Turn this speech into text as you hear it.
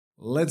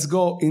Let's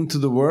go into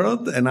the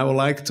Word, and I would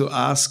like to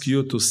ask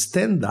you to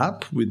stand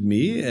up with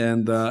me,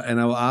 and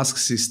I will ask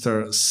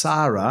Sister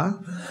Sarah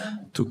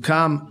to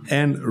come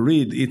and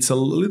read. It's a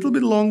little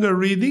bit longer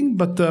reading,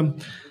 but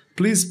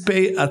please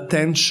pay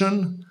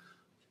attention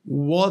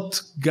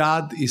what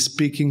God is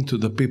speaking to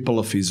the people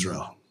of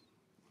Israel.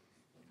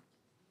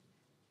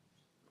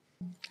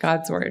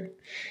 God's Word.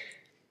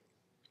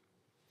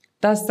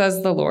 Thus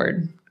says the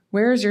Lord,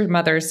 where is your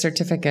mother's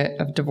certificate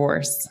of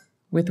divorce,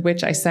 with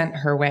which I sent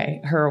her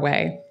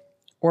away?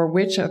 Or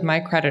which of my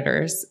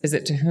creditors is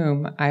it to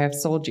whom I have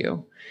sold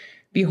you?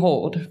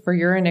 Behold, for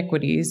your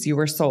iniquities you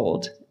were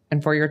sold,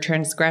 and for your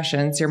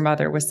transgressions your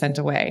mother was sent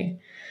away.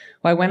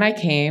 Why, when I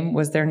came,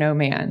 was there no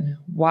man?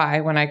 Why,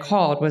 when I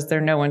called, was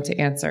there no one to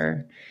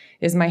answer?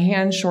 Is my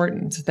hand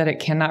shortened that it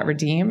cannot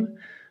redeem?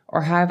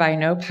 Or have I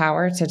no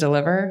power to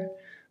deliver?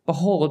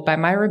 Behold, by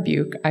my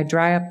rebuke I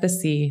dry up the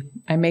sea,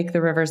 I make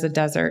the rivers a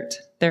desert,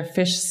 their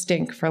fish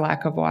stink for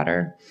lack of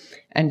water,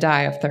 and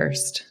die of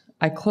thirst.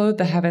 I clothe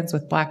the heavens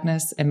with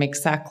blackness and make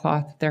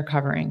sackcloth their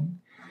covering.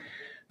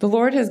 The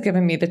Lord has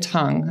given me the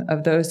tongue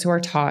of those who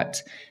are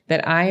taught,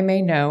 that I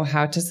may know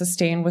how to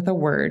sustain with a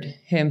word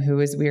him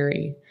who is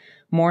weary.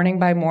 Morning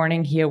by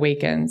morning he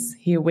awakens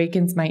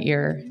my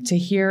ear, to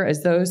hear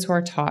as those who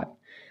are taught.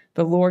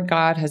 The Lord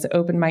God has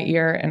opened my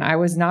ear, and I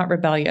was not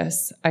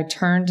rebellious. I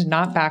turned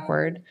not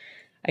backward.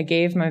 I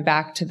gave my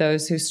back to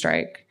those who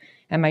strike,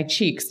 and my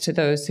cheeks to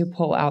those who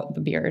pull out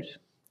the beard.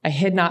 I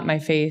hid not my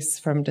face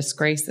from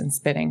disgrace and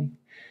spitting.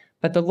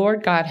 But the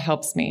Lord God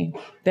helps me.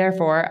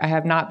 Therefore I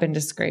have not been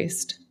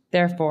disgraced.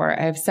 Therefore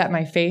I have set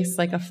my face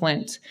like a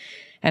flint,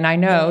 and I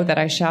know that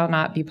I shall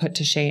not be put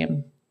to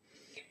shame.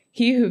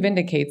 He who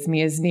vindicates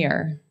me is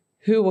near.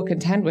 Who will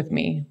contend with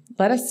me?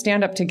 Let us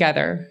stand up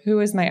together. Who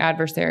is my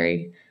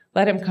adversary?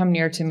 Let him come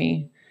near to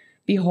me.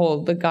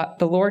 Behold, the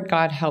Lord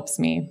God helps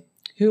me.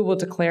 Who will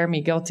declare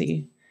me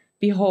guilty?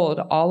 Behold,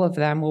 all of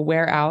them will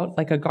wear out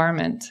like a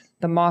garment.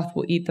 The moth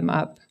will eat them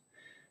up.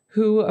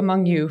 Who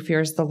among you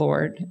fears the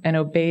Lord and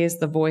obeys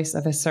the voice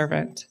of his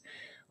servant?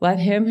 Let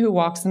him who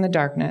walks in the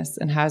darkness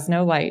and has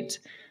no light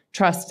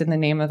trust in the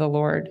name of the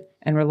Lord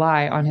and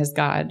rely on his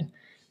God.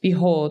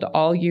 Behold,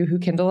 all you who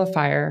kindle a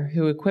fire,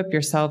 who equip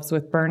yourselves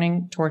with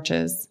burning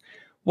torches,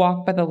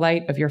 walk by the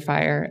light of your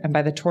fire and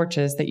by the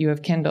torches that you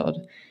have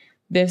kindled.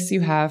 This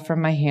you have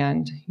from my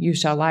hand. You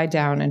shall lie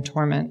down in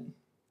torment.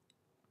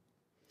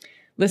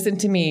 Listen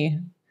to me,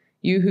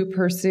 you who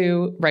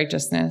pursue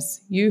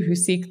righteousness, you who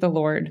seek the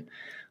Lord.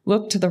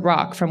 Look to the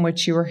rock from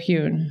which you were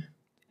hewn,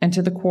 and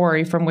to the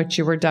quarry from which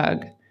you were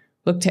dug.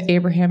 Look to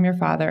Abraham your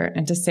father,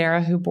 and to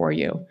Sarah who bore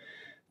you.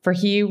 For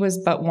he was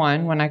but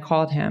one when I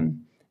called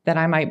him, that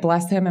I might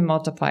bless him and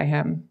multiply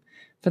him.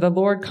 For the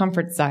Lord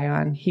comforts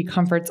Zion. He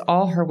comforts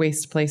all her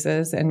waste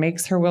places and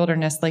makes her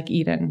wilderness like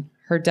Eden,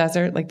 her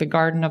desert like the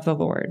garden of the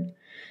Lord.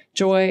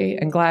 Joy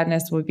and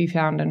gladness will be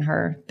found in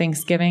her,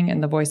 thanksgiving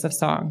and the voice of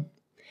song.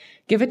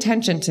 Give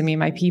attention to me,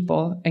 my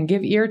people, and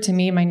give ear to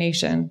me, my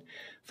nation.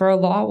 For a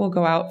law will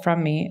go out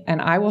from me, and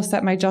I will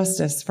set my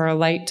justice for a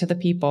light to the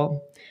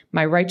people.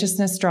 My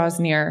righteousness draws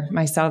near,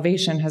 my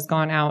salvation has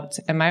gone out,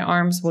 and my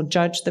arms will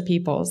judge the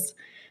peoples.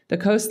 The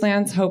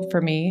coastlands hope for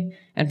me,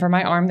 and for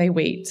my arm they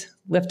wait.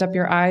 Lift up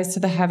your eyes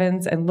to the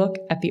heavens and look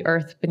at the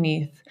earth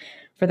beneath.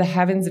 For the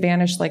heavens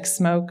vanish like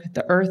smoke,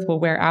 the earth will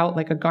wear out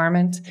like a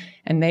garment,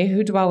 and they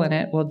who dwell in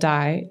it will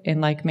die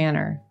in like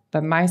manner.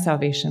 But my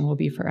salvation will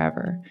be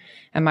forever,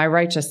 and my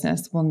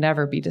righteousness will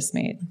never be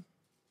dismayed.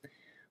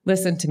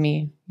 Listen to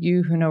me,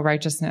 you who know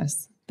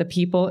righteousness, the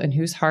people in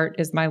whose heart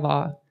is my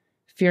law.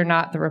 Fear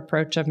not the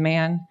reproach of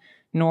man,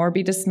 nor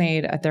be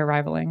dismayed at their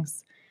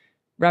revelings.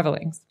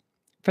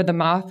 For the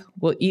moth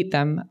will eat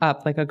them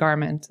up like a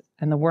garment,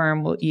 and the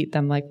worm will eat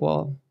them like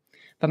wool.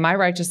 But my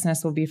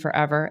righteousness will be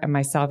forever, and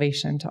my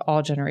salvation to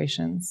all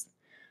generations.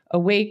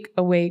 Awake,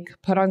 awake,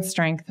 put on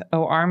strength,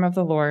 O arm of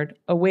the Lord.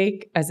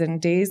 Awake, as in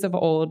days of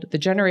old, the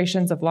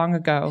generations of long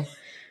ago.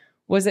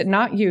 Was it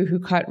not you who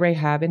cut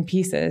Rahab in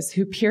pieces,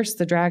 who pierced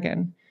the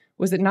dragon?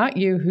 Was it not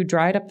you who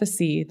dried up the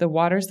sea, the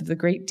waters of the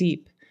great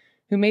deep,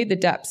 who made the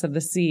depths of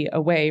the sea a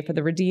way for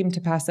the redeemed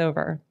to pass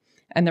over?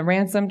 And the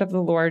ransomed of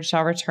the Lord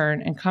shall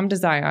return and come to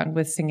Zion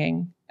with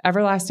singing.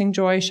 Everlasting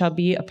joy shall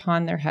be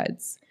upon their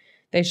heads.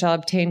 They shall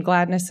obtain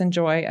gladness and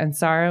joy, and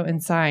sorrow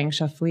and sighing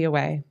shall flee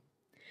away.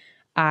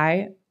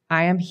 I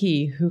am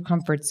he who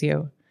comforts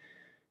you.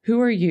 Who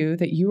are you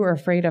that you are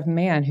afraid of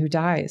man who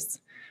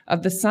dies,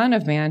 of the Son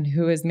of Man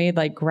who is made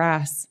like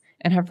grass,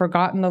 and have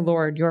forgotten the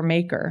Lord your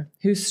Maker,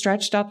 who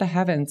stretched out the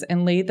heavens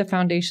and laid the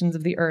foundations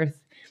of the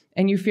earth,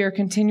 and you fear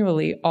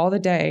continually all the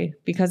day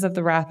because of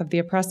the wrath of the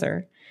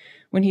oppressor,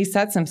 when he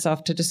sets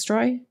himself to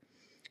destroy?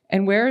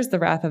 And where is the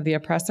wrath of the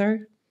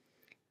oppressor?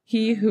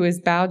 He who is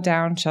bowed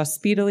down shall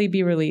speedily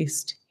be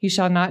released. He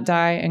shall not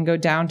die and go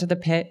down to the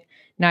pit,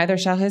 neither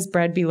shall his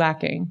bread be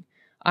lacking.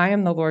 I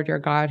am the Lord your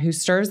God, who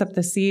stirs up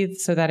the sea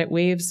so that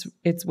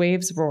its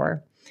waves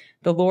roar.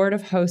 The Lord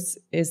of hosts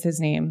is his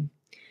name.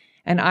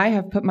 And I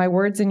have put my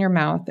words in your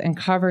mouth and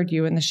covered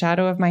you in the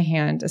shadow of my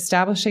hand,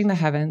 establishing the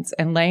heavens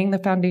and laying the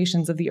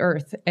foundations of the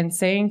earth, and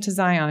saying to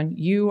Zion,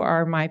 you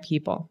are my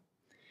people.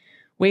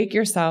 Wake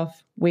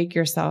yourself,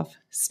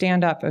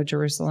 stand up, O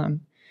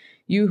Jerusalem.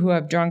 You who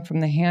have drunk from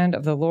the hand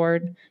of the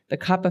Lord, the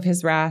cup of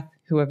his wrath,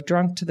 who have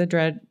drunk to the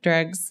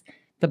dregs,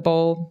 the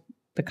bowl,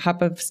 the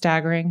cup of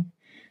staggering.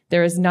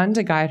 There is none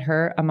to guide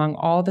her among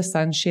all the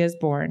sons she has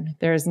borne.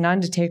 There is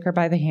none to take her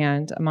by the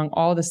hand among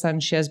all the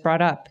sons she has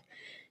brought up.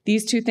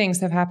 These two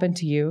things have happened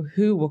to you.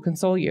 Who will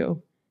console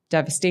you?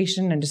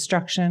 Devastation and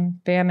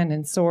destruction, famine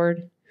and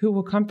sword. Who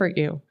will comfort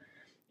you?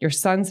 Your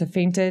sons have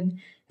fainted.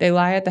 They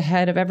lie at the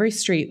head of every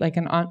street like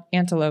an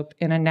antelope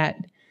in a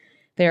net.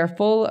 They are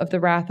full of the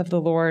wrath of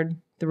the Lord,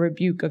 the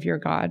rebuke of your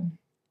God.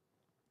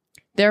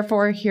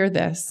 Therefore, hear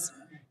this,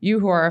 you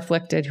who are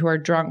afflicted, who are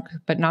drunk,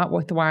 but not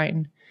with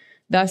wine.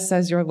 Thus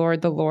says your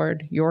Lord, the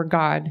Lord, your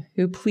God,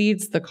 who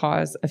pleads the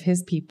cause of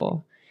his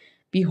people.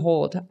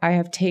 Behold, I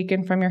have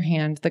taken from your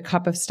hand the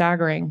cup of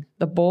staggering,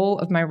 the bowl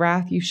of my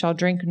wrath you shall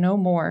drink no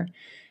more,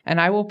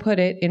 and I will put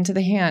it into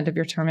the hand of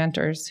your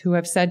tormentors, who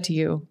have said to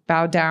you,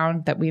 bow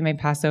down that we may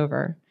pass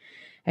over.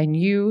 And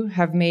you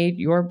have made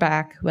your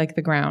back like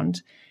the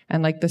ground,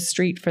 and like the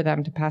street for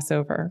them to pass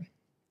over.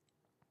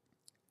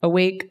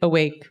 Awake,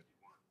 awake,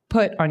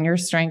 put on your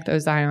strength, O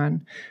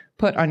Zion,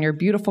 put on your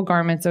beautiful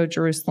garments, O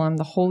Jerusalem,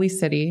 the holy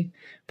city,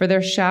 for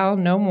there shall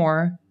no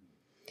more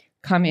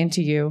come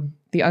into you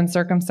the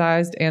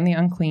uncircumcised and the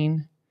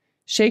unclean.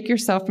 Shake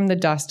yourself from the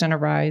dust and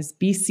arise.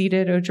 Be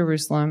seated, O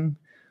Jerusalem.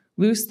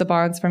 Loose the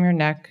bonds from your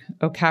neck,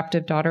 O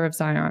captive daughter of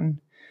Zion.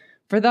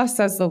 For thus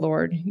says the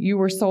Lord, you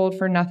were sold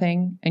for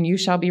nothing, and you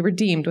shall be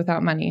redeemed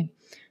without money.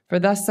 For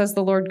thus says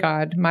the Lord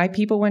God, my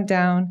people went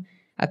down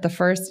at the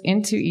first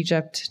into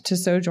Egypt to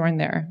sojourn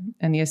there,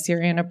 and the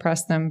Assyrian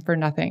oppressed them for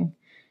nothing.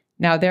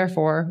 Now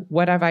therefore,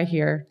 what have I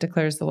here,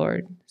 declares the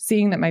Lord?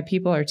 Seeing that my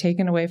people are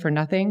taken away for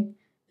nothing,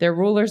 their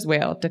rulers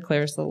wail,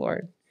 declares the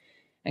Lord.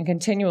 And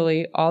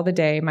continually all the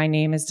day my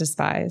name is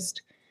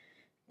despised.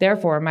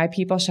 Therefore my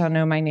people shall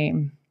know my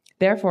name.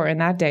 Therefore in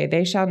that day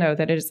they shall know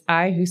that it is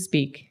I who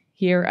speak.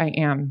 Here I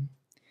am.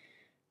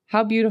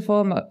 How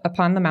beautiful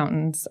upon the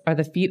mountains are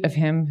the feet of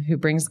him who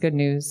brings good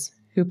news,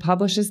 who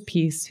publishes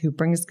peace, who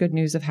brings good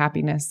news of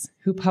happiness,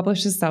 who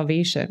publishes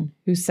salvation,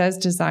 who says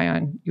to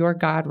Zion, your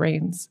God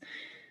reigns.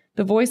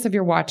 The voice of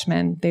your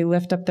watchmen, they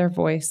lift up their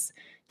voice.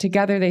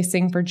 Together they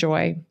sing for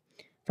joy.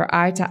 For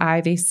eye to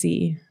eye they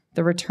see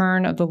the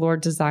return of the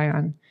Lord to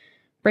Zion.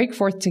 Break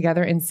forth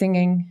together in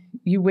singing,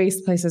 you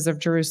waste places of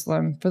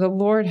Jerusalem, for the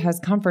Lord has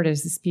comforted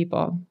his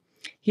people.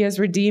 He has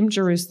redeemed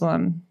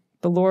Jerusalem.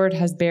 The Lord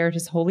has bared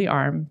his holy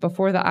arm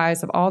before the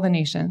eyes of all the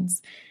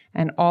nations,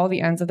 and all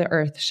the ends of the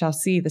earth shall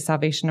see the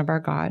salvation of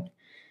our God.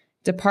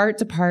 Depart,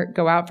 depart,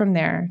 go out from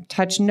there.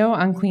 Touch no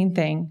unclean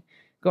thing.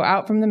 Go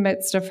out from the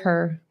midst of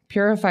her.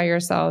 Purify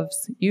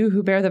yourselves, you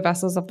who bear the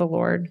vessels of the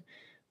Lord.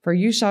 For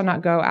you shall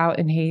not go out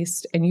in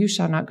haste, and you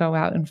shall not go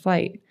out in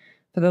flight.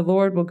 For the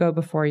Lord will go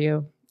before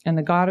you, and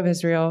the God of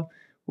Israel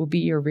will be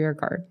your rear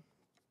guard.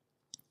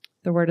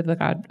 The word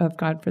of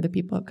God for the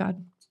people of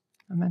God.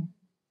 Amen.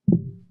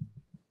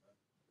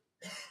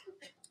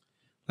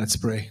 Let's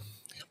pray.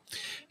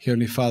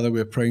 Heavenly Father, we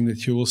are praying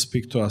that you will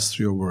speak to us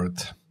through your word.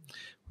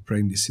 We're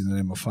praying this in the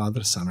name of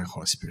Father, Son, and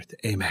Holy Spirit.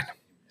 Amen.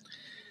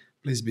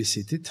 Please be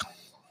seated.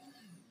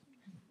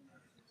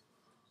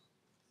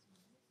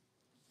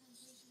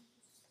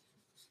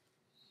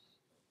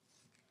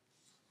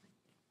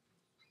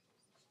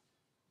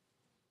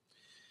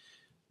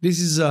 This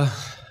is an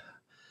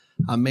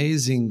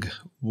amazing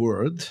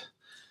word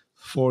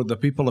for the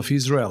people of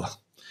Israel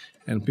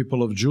and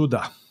people of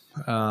Judah.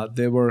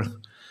 They were,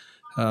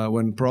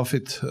 when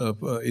prophet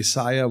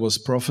Isaiah was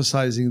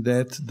prophesying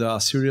that, the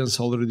Assyrians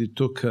already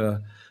took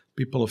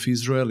people of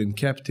Israel in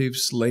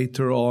captives.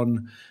 Later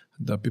on,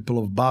 the people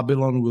of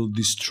Babylon will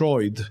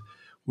destroy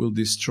the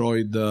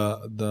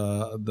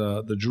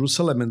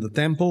Jerusalem and the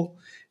temple.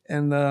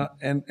 And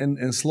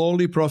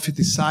slowly prophet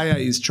Isaiah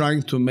is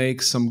trying to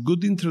make some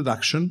good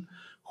introduction.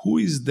 Who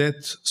is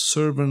that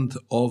servant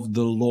of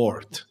the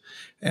Lord?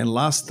 And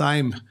last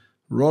time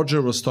Roger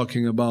was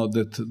talking about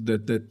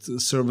that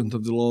servant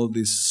of the Lord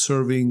is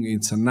serving.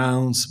 It's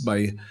announced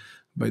by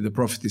the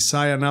prophet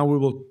Isaiah. Now we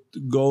will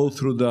go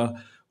through the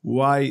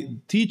why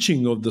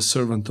teaching of the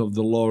servant of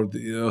the Lord,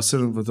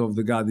 servant of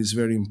the God, is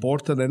very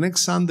important. And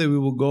next Sunday we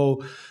will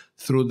go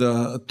through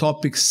the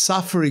topic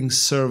suffering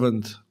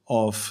servant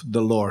of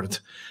the Lord.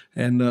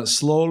 And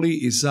slowly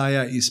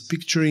Isaiah is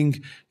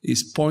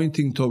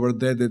pointing toward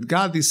that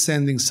God is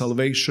sending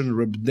salvation,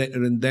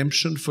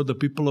 redemption for the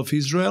people of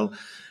Israel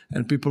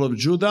and people of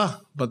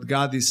Judah, but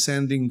God is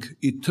sending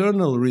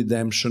eternal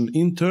redemption,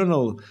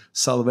 internal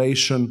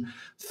salvation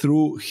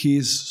through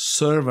his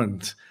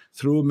servant,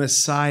 through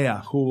Messiah,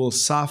 who will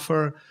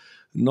suffer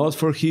not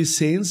for his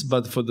sins,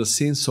 but for the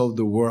sins of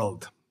the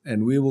world.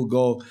 And we will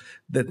go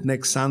that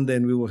next Sunday,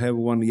 and we will have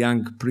one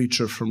young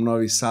preacher from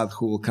Novi Sad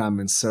who will come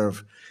and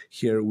serve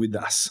here with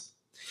us.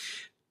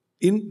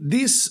 In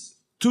these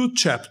two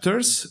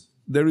chapters,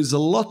 there is a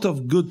lot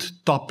of good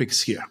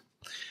topics here.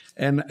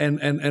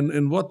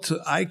 And what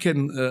I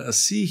can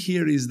see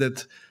here is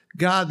that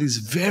God is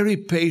very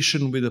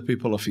patient with the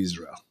people of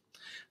Israel.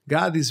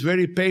 God is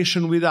very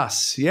patient with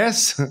us.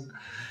 Yes?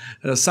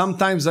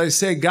 Sometimes I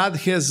say God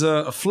has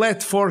a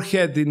flat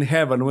forehead in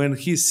heaven. When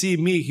he see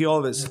me, he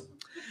always,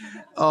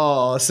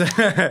 oh,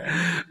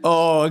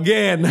 oh,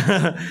 again.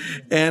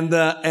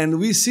 And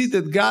we see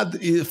that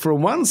God,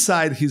 from one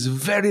side, he's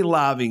very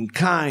loving,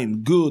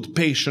 kind, good,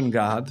 patient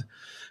God.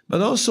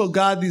 But also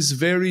God is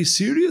very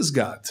serious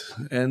God.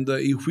 And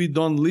if we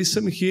don't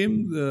listen to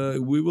him,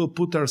 we will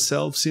put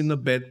ourselves in a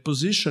bad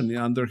position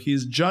under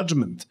his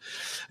judgment.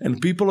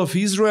 And people of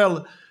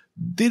Israel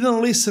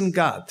didn't listen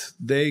God.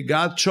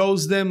 God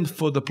chose them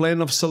for the plan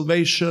of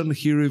salvation.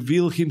 He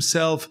revealed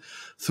himself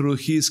through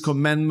his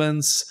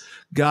commandments.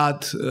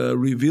 God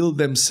revealed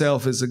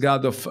himself as a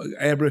God of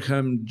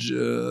Abraham,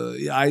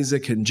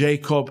 Isaac, and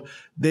Jacob.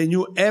 They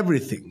knew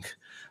everything.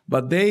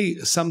 But they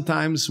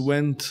sometimes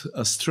went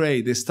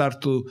astray. They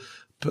start to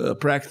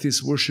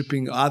practice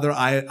worshiping other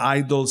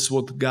idols,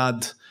 what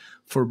God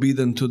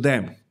forbidden to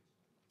them.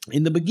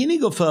 In the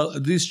beginning of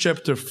this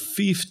chapter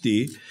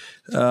 50,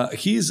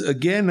 he's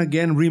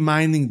again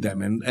reminding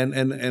them.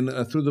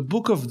 And through the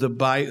book of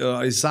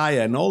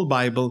Isaiah and all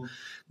Bible,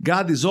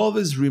 God is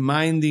always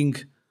reminding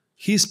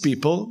his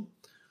people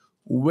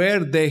where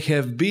they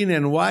have been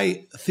and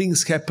why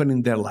things happen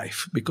in their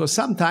life. Because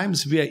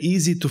sometimes we are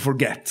easy to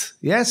forget.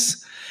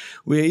 Yes?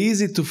 We are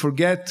easy to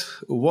forget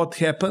what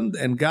happened,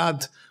 and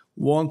God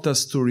wants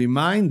us to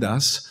remind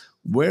us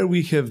where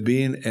we have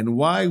been and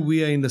why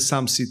we are in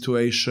some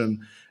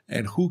situation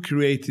and who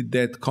created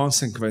that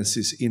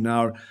consequences in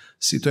our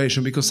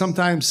situation. Because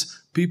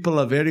sometimes people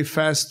are very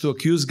fast to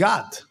accuse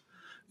God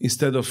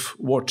instead of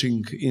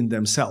watching in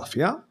themselves.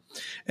 Yeah.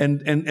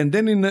 And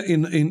then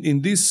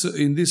in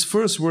these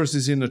first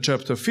verses in the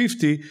chapter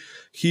 50,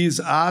 he's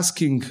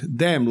asking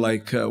them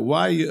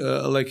why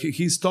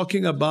he's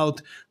talking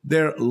about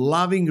their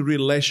loving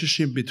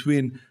relationship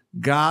between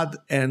God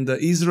and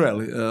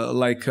Israel,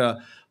 like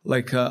a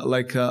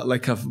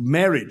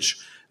marriage.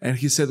 And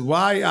he said,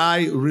 why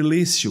I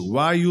release you,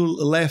 why you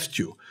left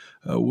you,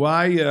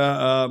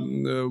 why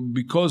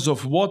because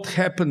of what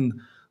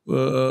happened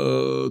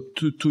to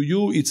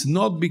you. It's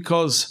not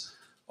because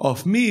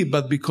of me,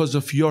 but because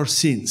of your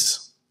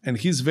sins. And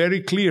he's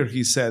very clear.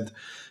 He said,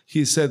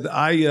 it's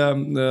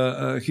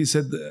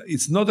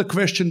not a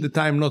question that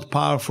I'm not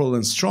powerful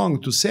and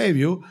strong to save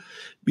you,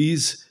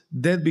 is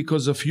that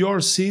because of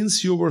your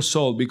sins you were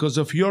sold, because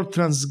of your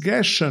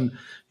transgression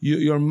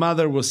your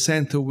mother was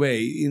sent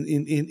away.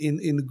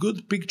 In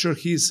good picture,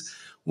 he's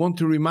want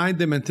to remind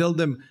them and tell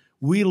them,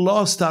 we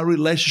lost our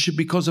relationship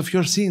because of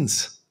your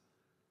sins.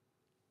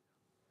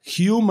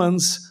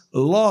 Humans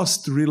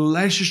lost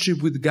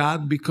relationship with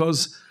God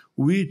because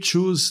we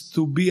choose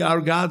to be our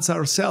gods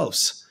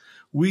ourselves.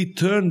 We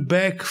turned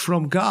back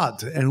from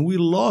God and we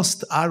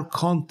lost our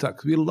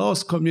contact. We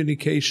lost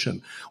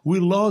communication. We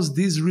lost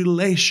this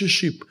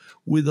relationship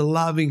with a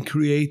loving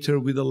Creator,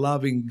 with a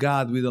loving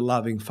God, with a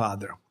loving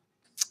Father.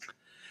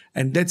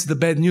 And that's the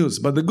bad news.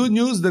 But the good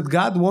news that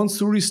God wants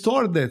to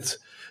restore that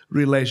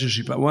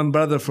relationship. One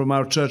brother from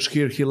our church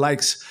here, he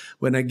likes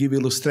when I give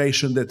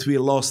illustration that we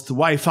lost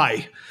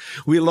Wi-Fi.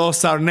 We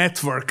lost our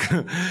network.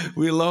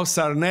 We lost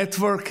our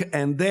network,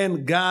 and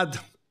then God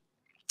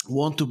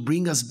wants to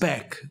bring us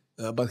back.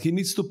 But he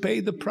needs to pay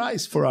the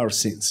price for our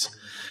sins.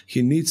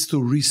 He needs to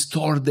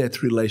restore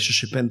that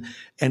relationship. And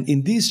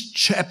in this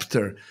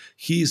chapter,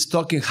 he is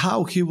talking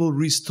how he will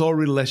restore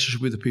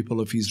relationship with the people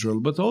of Israel.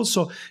 But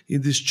also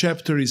in this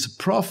chapter is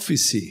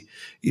prophecy.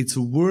 It's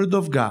a word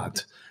of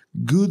God.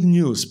 Good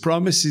news,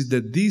 promises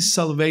that this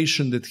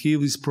salvation that he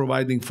is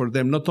providing for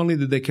them, not only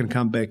that they can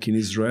come back in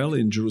Israel,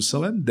 in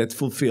Jerusalem, that's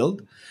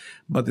fulfilled,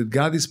 but that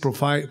God is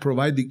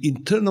providing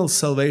eternal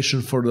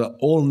salvation for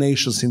all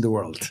nations in the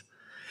world.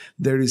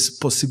 There is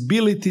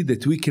possibility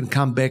that we can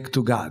come back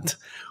to God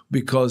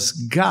because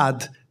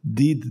God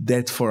did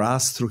that for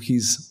us through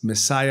his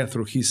Messiah,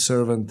 through his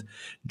servant,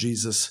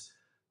 Jesus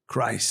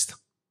Christ.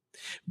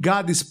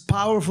 God is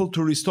powerful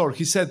to restore.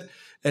 He said,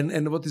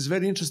 and what is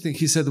very interesting,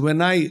 he said, when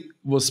I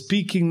was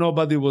speaking,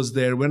 nobody was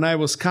there. When I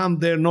was come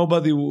there,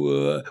 nobody,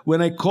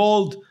 when I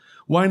called,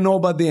 why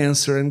nobody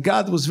answered? And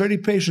God was very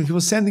patient. He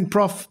was sending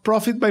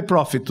prophet by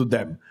prophet to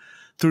them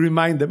to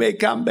remind them, hey,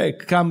 come back,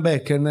 come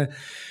back.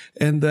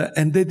 And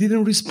they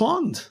didn't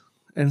respond.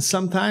 And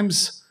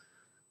sometimes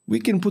we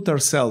can put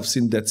ourselves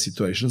in that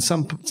situation.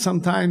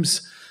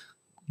 Sometimes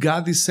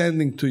God is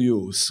sending to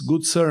you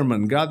good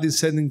sermon. God is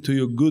sending to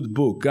you good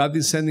book. God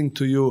is sending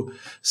to you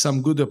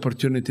some good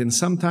opportunity. And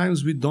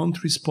sometimes we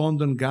don't respond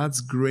on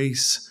God's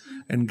grace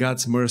and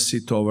God's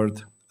mercy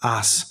toward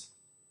us.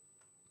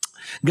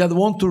 God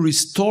wants to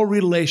restore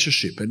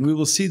relationship. And we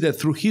will see that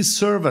through his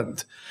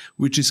servant,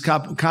 which is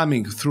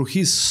coming, through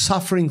his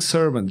suffering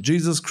servant,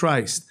 Jesus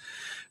Christ.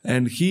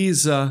 And he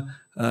is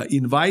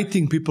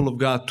inviting people of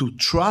God to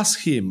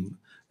trust him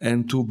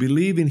and to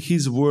believe in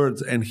his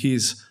words and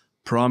his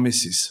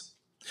promises.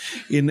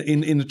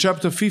 In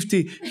chapter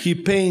 50, he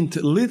paint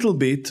a little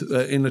bit.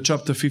 In the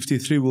chapter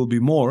 53 will be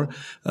more.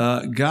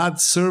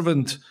 God's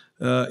servant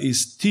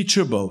is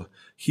teachable.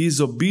 He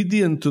is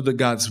obedient to the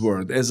God's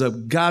word. As a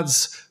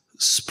God's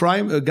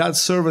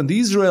servant,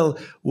 Israel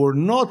were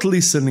not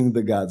listening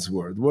to God's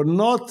word, were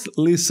not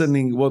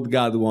listening what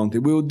God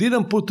wanted. We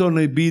didn't put on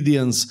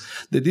obedience.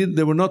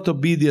 They were not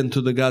obedient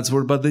to the God's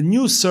word. But the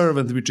new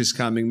servant which is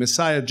coming,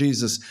 Messiah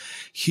Jesus,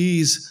 he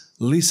is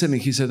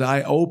listening. He said,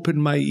 I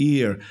open my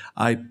ear.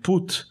 I'm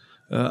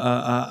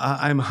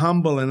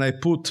humble, and I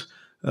put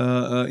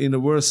in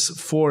the verse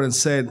 4 and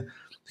said,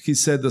 he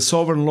said, the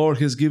sovereign Lord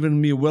has given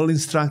me a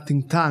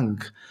well-instructing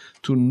tongue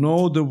to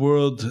know the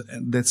word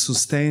that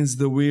sustains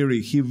the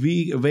weary. He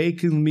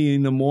wakened me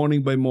in the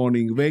morning by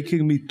morning,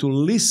 waking me to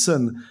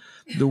listen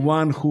the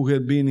one who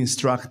had been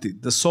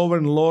instructed. The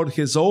sovereign Lord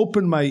has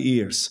opened my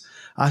ears.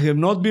 I have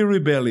not been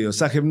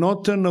rebellious. I have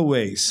not turned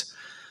away.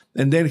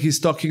 And then he's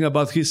talking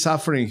about his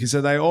suffering. He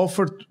said, I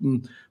offered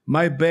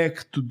my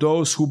back to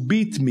those who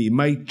beat me,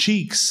 my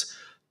cheeks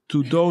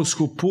to those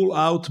who pull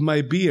out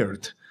my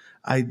beard.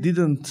 I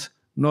didn't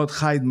not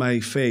hide my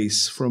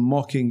face from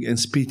mocking and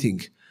spitting.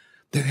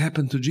 That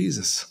happened to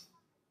Jesus.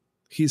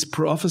 He's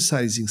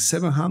prophesying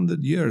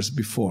 700 years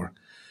before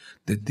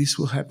that this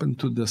will happen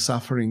to the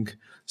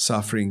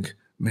suffering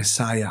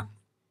Messiah.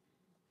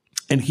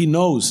 And he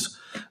knows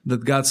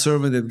that God's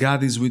servant, that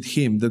God is with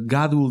him, that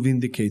God will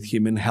vindicate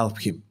him and help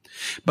him.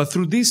 But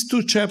through these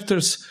 2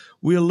 chapters,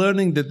 we are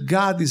learning that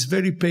God is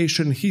very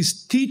patient. He's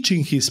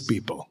teaching his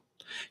people.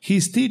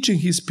 He's teaching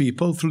his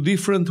people through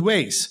different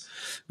ways.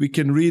 We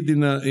can read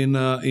in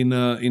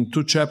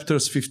 2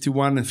 chapters,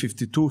 51 and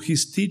 52,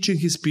 he's teaching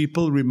his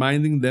people,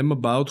 reminding them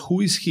about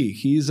who is he.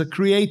 He is a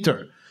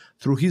creator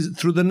through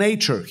the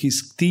nature.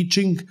 He's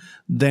teaching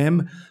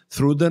them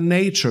through the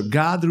nature.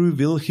 God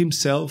revealed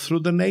himself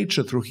through the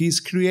nature, through his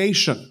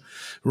creation.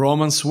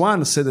 Romans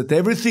 1 said that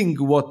everything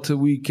what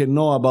we can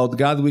know about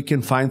God, we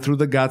can find through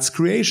the God's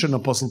creation.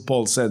 Apostle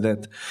Paul said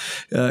that.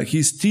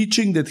 He's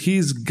teaching that he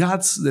is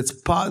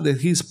that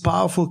he's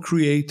powerful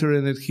creator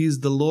and that he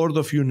is the Lord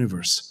of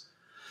universe.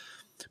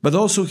 But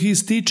also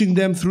he's teaching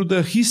them through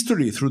their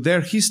history.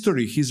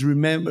 He's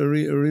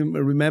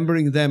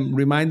remembering them,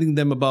 reminding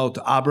them about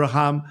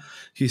Abraham.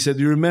 He said,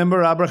 you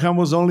remember Abraham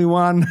was only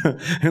one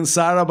and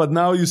Sarah, but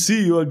now you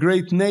see you're a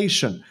great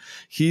nation.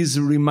 He's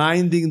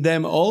reminding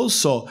them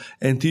also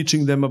and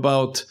teaching them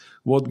about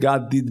what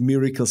God did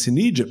miracles in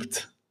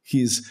Egypt.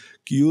 He's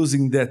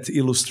using that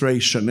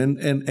illustration.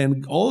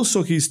 And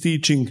also he's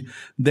teaching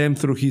them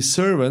through his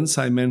servants.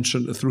 I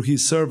mentioned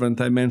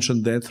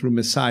that through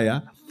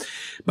Messiah.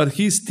 But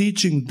he's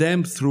teaching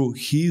them through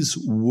his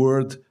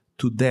word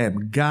to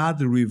them.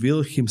 God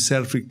revealed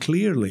himself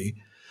clearly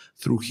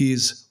through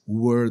his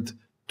word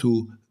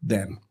to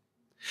them.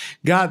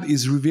 God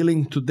is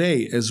revealing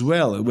today as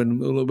well.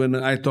 When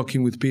I'm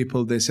talking with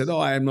people, they said,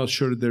 I am not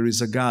sure there is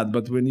a God.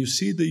 But when you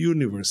see the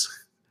universe,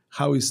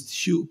 how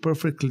it's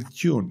perfectly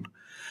tuned,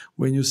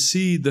 when you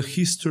see the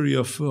history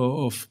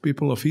of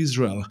people of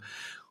Israel,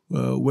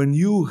 when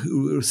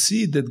you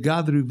see that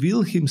God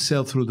revealed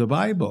himself through the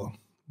Bible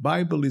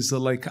is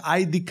like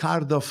ID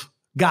card of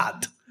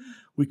God.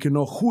 We can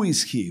know who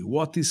is he,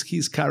 what is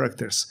his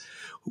characters,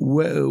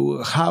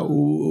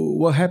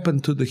 what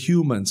happened to the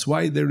humans,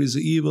 why there is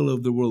evil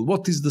of the world,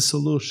 what is the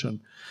solution.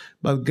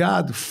 But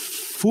God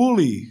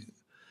fully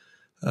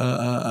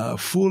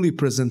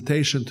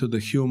presentation to the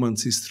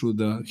humans is through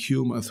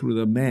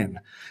the man.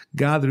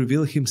 God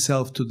revealed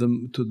himself to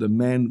the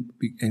man,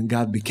 and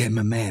God became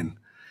a man.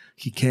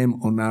 He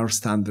came on our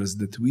standards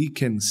that we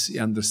can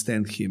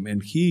understand him,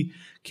 and he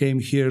came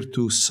here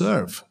to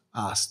serve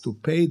us, to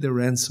pay the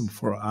ransom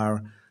for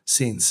our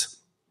sins.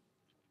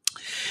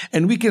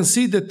 And we can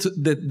see that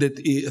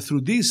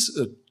through these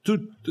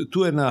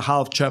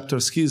 2.5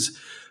 chapters, he's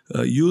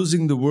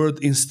using the word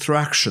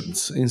instruction.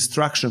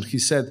 He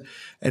said,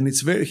 and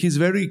he's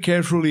very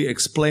carefully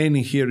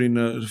explaining here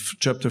in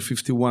chapter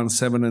 51,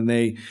 7 and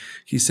 8.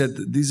 He said,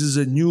 this is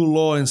a new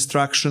law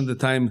instruction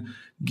that I'm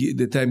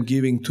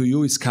giving to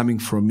you. It's coming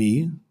from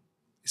me.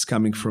 It's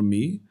coming from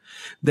me.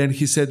 Then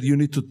he said, you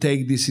need to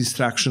take this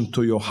instruction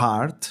to your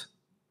heart.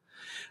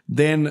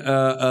 Then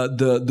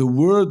the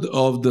word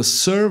of the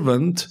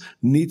servant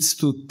needs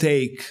to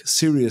take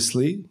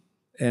seriously.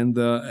 And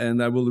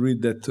I will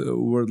read that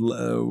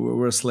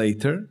verse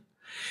later.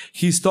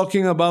 He's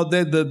talking about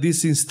that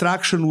this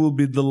instruction will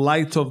be the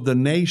light of the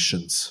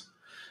nations.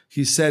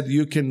 He said,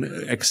 you can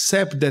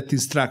accept that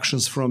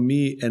instructions from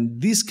me,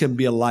 and this can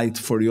be a light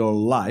for your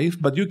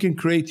life, but you can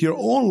create your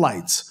own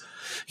lights.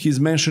 He's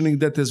mentioning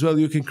that as well.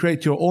 You can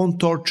create your own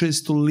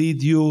torches to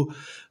lead you,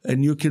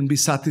 and you can be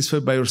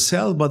satisfied by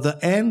yourself, but the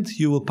end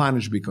you will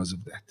punish because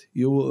of that.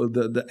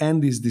 The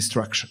end is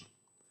destruction.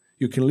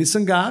 You can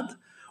listen God,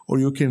 or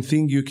you can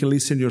think you can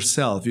listen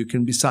yourself. You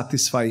can be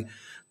satisfied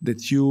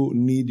that you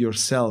need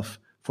yourself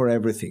for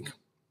everything.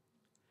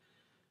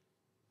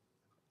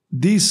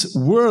 This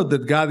word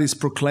that God is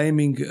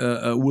proclaiming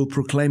will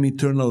proclaim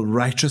eternal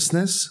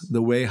righteousness,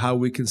 the way how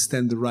we can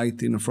stand right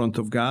in front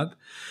of God,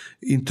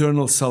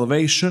 eternal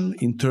salvation,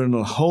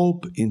 eternal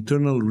hope,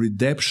 eternal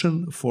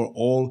redemption for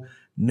all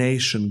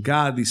nation.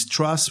 God is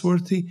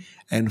trustworthy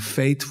and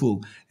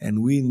faithful,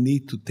 and we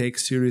need to take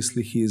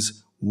seriously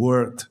His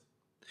word.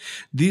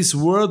 This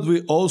word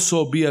will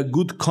also be a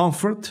good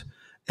comfort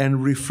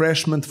and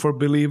refreshment for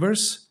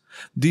believers.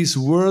 This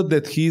word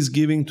that He is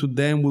giving to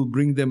them will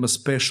bring them a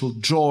special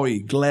joy,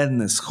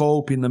 gladness,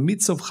 hope in the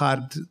midst of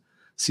hard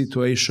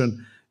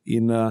situation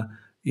in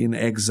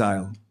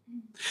exile.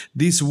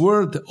 This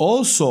word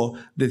also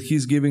that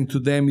He's giving to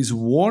them is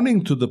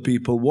warning to the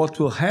people what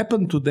will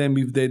happen to them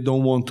if they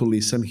don't want to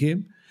listen to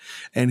Him.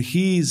 And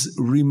He is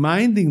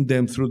reminding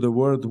them through the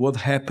word what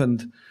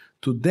happened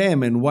to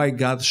them and why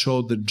God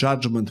showed the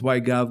judgment, why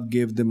God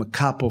gave them a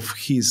cup of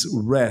His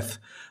wrath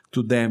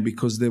to them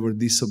because they were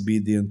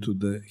disobedient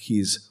to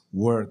His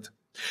word.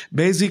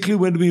 Basically,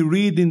 when we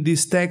read in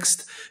this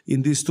text,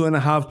 in this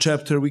 2.5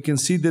 chapter, we can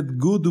see that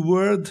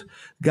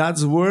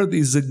God's word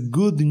is a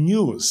good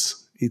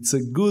news. It's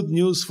a good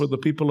news for the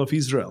people of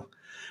Israel.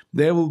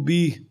 They will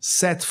be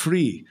set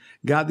free.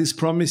 God is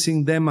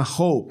promising them a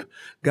hope.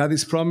 God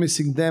is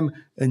promising them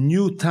a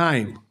new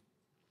time.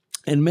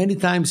 And many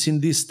times in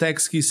this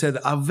text, He said,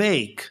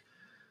 awake,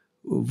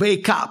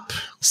 wake up,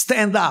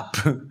 stand up.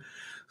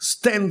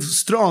 Stand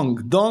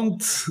strong.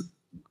 Don't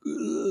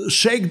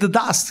shake the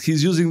dust.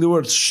 He's using the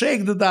word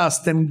shake the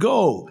dust and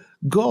go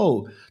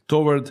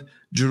toward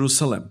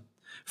Jerusalem.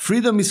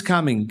 Freedom is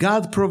coming.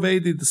 God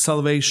provided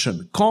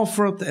salvation.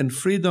 Comfort and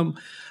freedom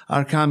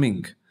are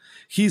coming.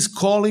 He's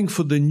calling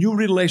for the new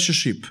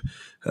relationship.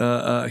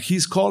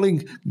 He's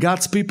calling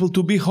God's people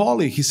to be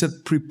holy. He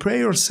said, prepare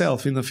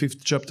yourself in the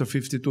chapter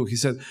 52. He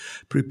said,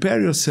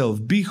 prepare yourself,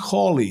 be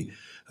holy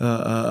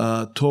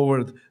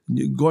toward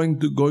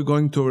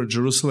going toward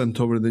Jerusalem,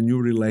 toward the new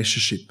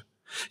relationship.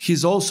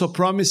 He's also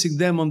promising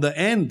them on the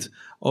end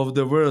of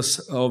the verse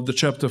of the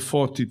chapter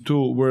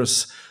 42,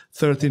 verse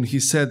 13. He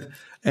said,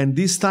 and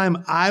this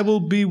time I will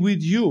be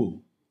with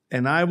you,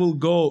 and I will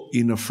go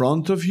in the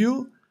front of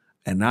you,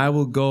 and I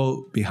will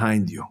go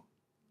behind you.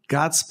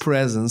 God's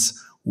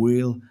presence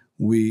will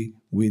be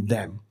with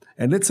them.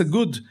 And it's a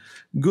good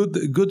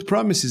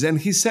promises. And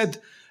He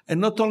said, and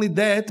not only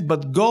that,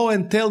 but go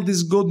and tell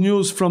this good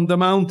news from the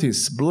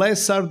mountains.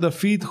 Blessed are the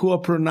feet who are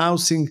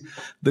pronouncing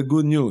the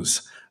good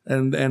news.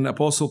 And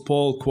Apostle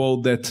Paul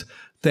quoted that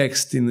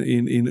text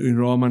in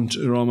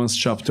Romans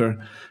chapter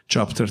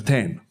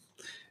 10.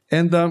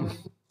 And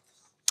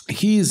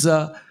he's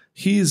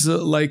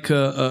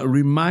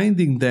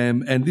reminding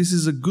them, and this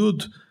is a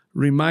good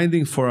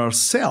reminding for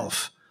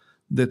ourselves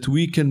that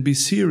we can be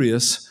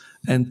serious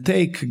and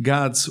take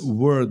God's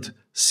word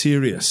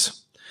serious.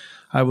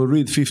 I will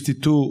read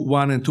 52,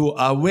 1 and 2.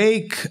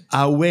 Awake,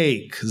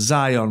 awake,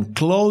 Zion.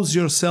 Clothe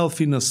yourself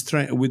with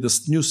a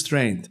new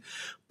strength.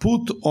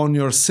 Put on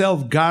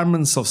yourself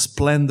garments of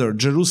splendor,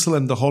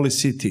 Jerusalem, the holy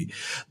city.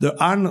 The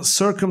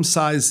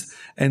uncircumcised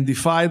and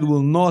defiled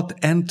will not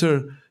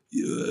enter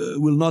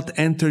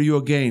you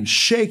again.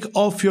 Shake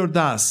off your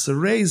dust.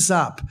 Raise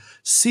up,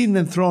 sin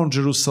enthroned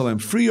Jerusalem.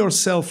 Free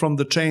yourself from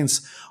the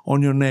chains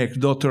on your neck,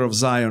 daughter of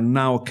Zion,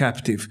 now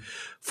captive.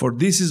 For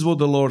this is what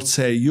the Lord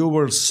says, you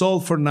were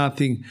sold for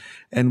nothing,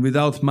 and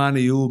without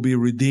money you will be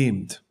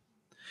redeemed.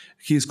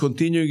 He's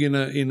continuing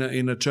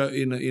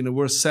in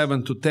verse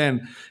 7 to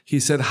 10. He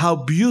said, how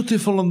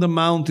beautiful on the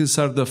mountains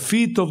are the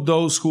feet of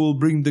those who will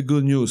bring the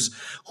good news,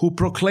 who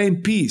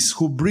proclaim peace,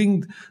 who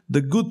bring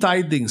the good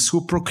tidings,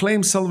 who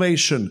proclaim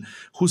salvation,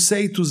 who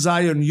say to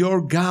Zion,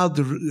 your God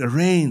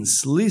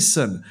reigns.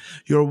 Listen,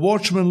 your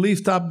watchmen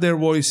lift up their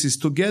voices.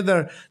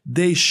 Together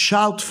they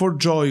shout for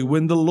joy.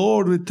 When the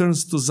Lord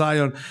returns to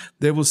Zion,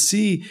 they will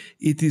see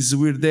it is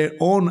with their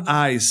own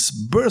eyes.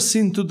 Burst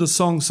into the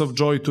songs of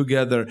joy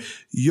together.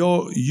 You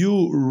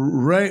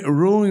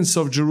ruins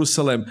of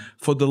Jerusalem,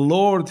 for the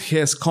Lord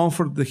has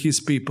comforted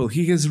His people.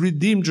 He has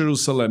redeemed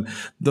Jerusalem.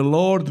 The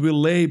Lord will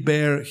lay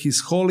bare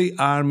His holy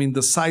arm in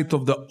the sight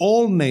of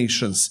all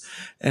nations,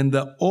 and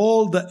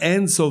all the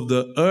ends of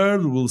the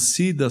earth will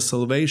see the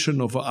salvation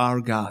of our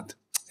God.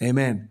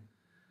 Amen.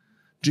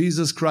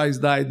 Jesus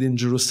Christ died in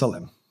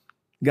Jerusalem.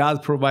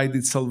 God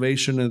provided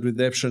salvation and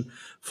redemption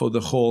for the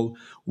whole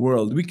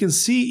world. We can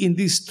see in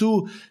these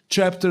 2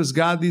 chapters,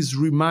 God is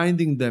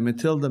reminding them and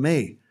tell them,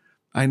 hey,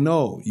 I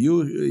know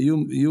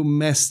you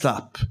messed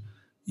up.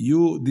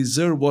 You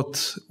deserve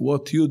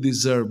what you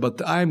deserve,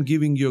 but I'm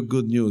giving you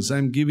good news.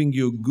 I'm giving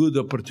you good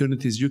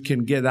opportunities. You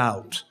can get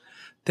out.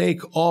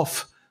 Take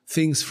off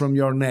things from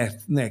your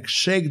neck.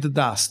 Shake the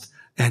dust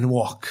and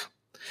walk.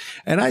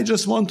 And I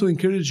just want to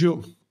encourage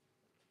you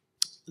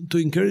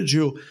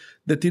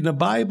that in the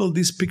Bible,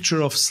 this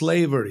picture of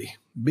slavery,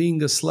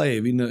 being a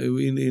slave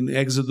in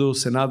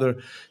Exodus and other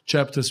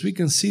chapters, we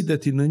can see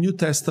that in the New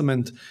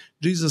Testament,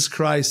 Jesus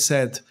Christ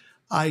said,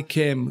 I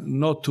came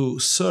not to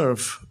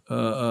serve,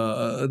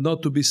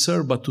 not to be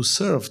served, but to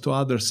serve to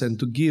others and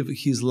to give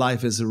His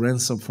life as a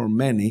ransom for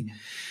many.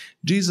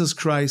 Jesus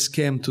Christ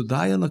came to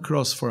die on a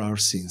cross for our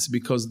sins,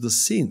 because the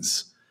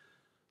sins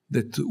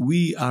that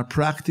we are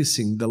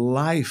practicing, the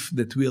life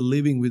that we are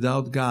living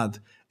without God,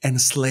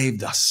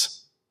 enslaved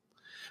us.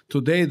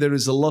 Today there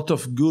is a lot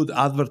of good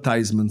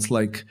advertisements.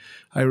 Like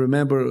I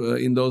remember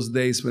in those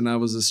days when I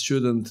was a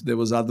student, there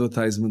was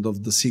advertisement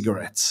of the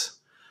cigarettes,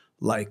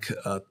 like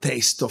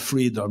taste of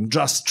freedom,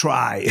 just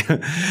try.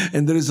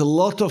 And there is a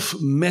lot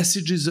of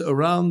messages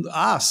around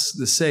us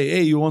that say,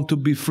 hey, you want to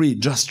be free,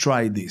 just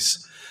try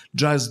this,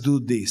 just do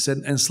this.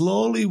 And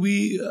slowly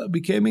we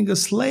becoming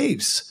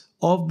slaves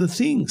of the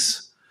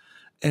things.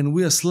 And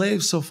we are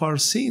slaves of our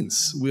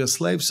sins. We are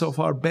slaves of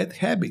our bad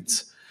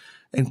habits.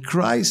 And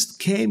Christ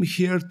came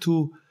here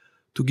to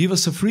give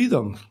us a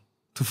freedom,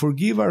 to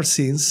forgive our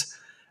sins,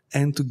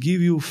 and to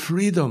give you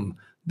freedom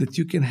that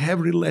you can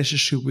have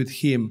relationship with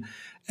Him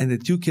and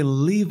that you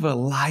can live a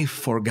life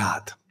for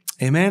God.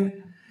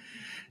 Amen?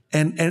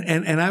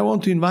 And I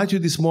want to invite you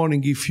this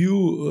morning, if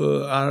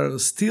you are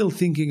still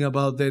thinking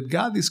about that,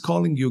 God is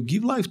calling you,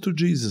 give life to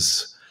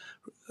Jesus.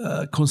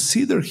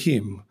 Consider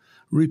Him.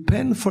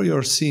 Repent for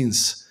your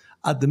sins.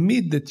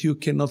 Admit that you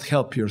cannot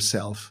help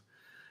yourself.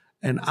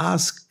 And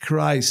ask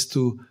Christ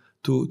to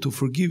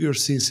forgive your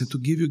sins and to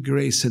give you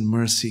grace and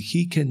mercy.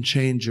 He can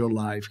change your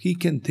life. He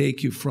can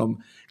take you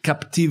from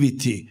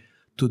captivity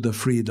to the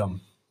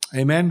freedom.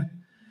 Amen?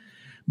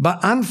 But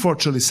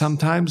unfortunately,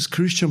 sometimes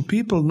Christian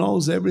people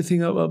knows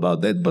everything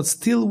about that, but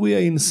still we are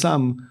in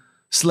some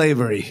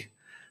slavery.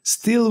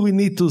 Still we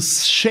need to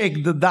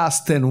shake the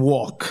dust and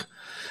walk.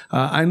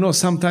 I know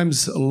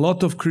sometimes a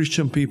lot of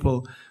Christian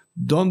people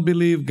don't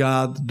believe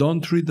God,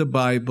 don't read the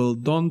Bible,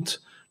 don't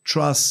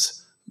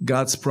trust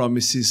God's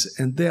promises,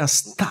 and they are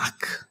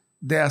stuck.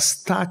 They are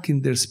stuck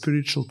in their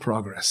spiritual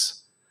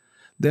progress.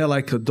 They are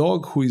like a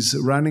dog who is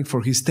running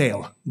for his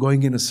tail,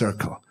 going in a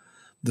circle.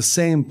 The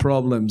same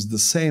problems, the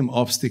same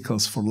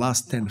obstacles for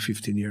last 10,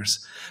 15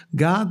 years.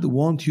 God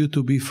wants you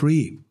to be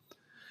free.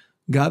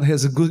 God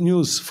has a good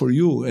news for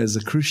you as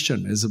a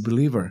Christian, as a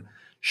believer.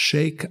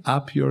 Shake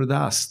up your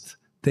dust.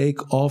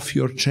 Take off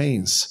your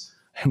chains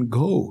and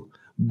go.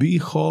 Be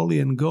holy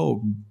and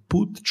go.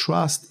 Put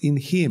trust in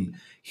Him.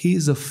 He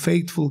is a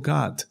faithful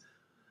God.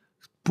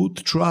 Put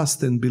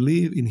trust and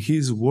believe in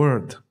His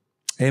word.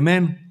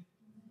 Amen.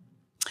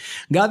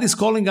 God is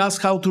calling us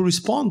how to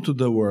respond to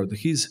the word.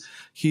 He's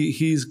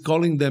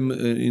calling them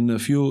in a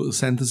few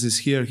sentences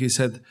here. He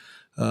said,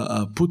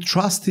 put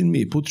trust in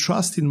me. Put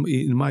trust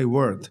in my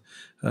word.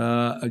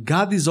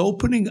 God is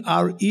opening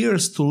our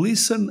ears to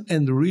listen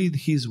and read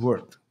His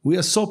word. We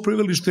are so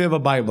privileged to have a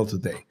Bible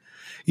today.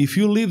 If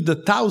you lived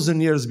 1,000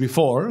 years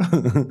before,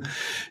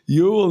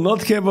 you will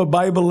not have a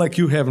Bible like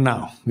you have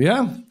now.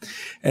 Yeah?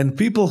 And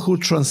people who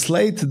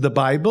translate the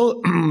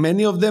Bible,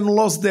 many of them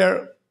lost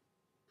their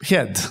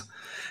head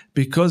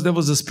because there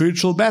was a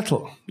spiritual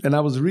battle. And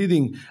I was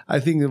reading, I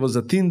think it was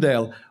a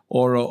Tyndale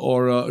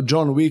or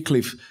John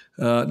Wycliffe.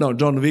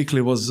 John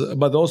Wycliffe was,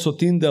 but also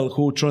Tyndale,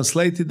 who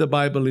translated the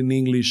Bible in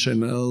English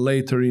and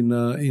later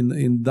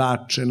in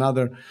Dutch and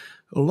other.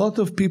 A lot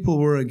of people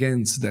were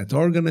against that.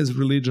 Organized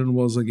religion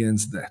was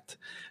against that.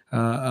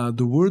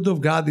 The Word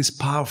of God is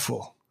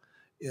powerful.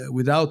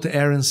 Without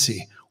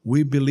errancy,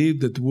 we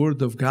believe that the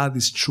Word of God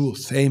is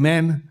truth.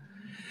 Amen?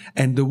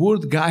 And the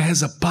Word of God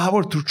has a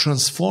power to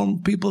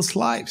transform people's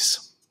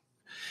lives.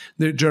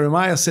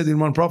 Jeremiah said in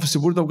one prophecy,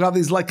 the Word of God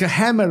is like a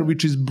hammer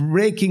which is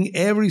breaking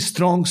every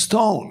strong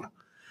stone.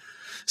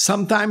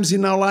 Sometimes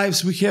in our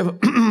lives we have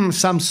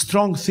some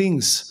strong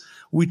things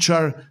which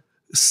are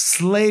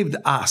slaved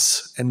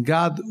us, and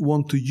God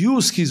wants to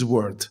use His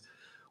word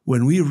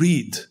when we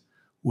read,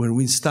 when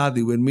we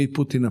study, when we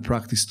put in a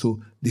practice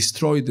to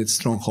destroy the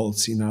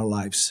strongholds in our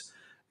lives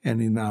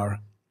and in our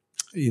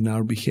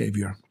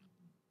behavior.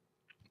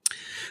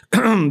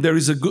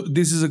 This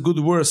is a good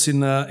verse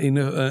in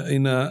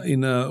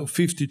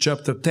 50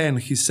 chapter 10.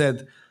 He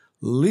said,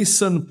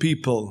 "Listen,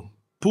 people,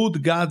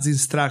 put God's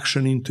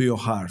instruction into your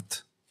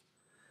heart."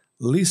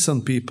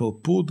 Listen, people,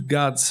 put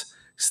God's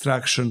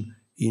instruction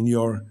in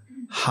your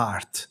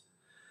heart.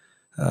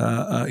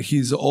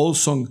 He's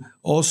also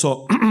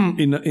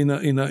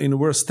in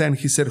verse 10,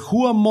 he said,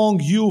 "Who among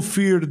you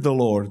feared the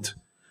Lord?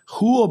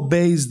 Who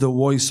obeys the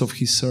voice of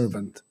His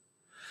servant?"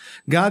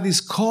 God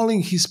is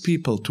calling His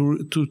people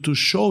to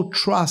show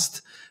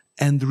trust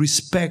and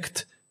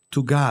respect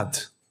to God.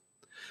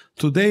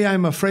 Today,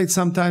 I'm afraid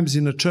sometimes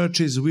in the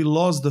churches we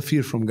lost the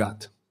fear from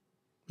God.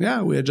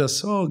 Yeah, we are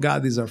just,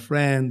 God is our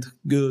friend,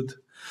 good,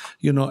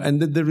 and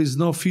that there is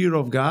no fear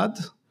of God.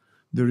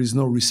 There is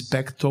no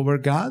respect over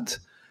God.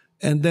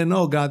 And then,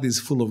 God is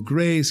full of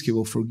grace. He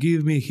will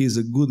forgive me. He's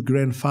a good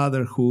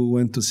grandfather who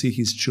went to see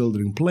his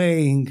children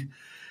playing,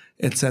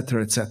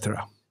 etc.,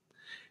 etc.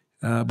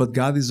 But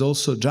God is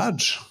also a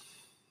judge.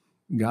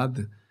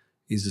 God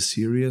is a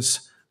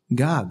serious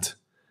God.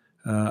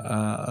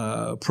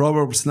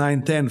 Proverbs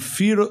 9:10,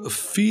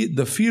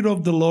 the fear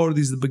of the Lord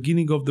is the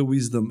beginning of the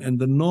wisdom, and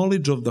the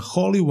knowledge of the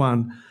Holy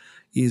One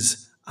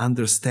is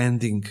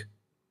understanding.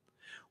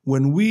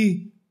 When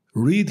we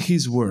read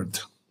His word,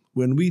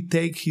 when we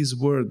take His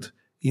word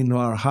in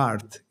our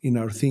heart, in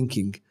our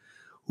thinking,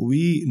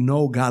 we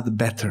know God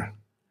better,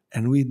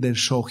 and we then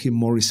show him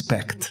more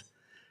respect.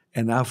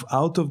 And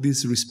out of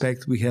this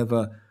respect, we have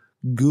a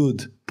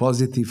good,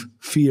 positive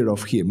fear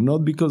of him.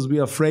 Not because we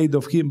are afraid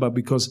of him, but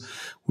because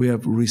we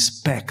have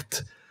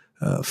respect,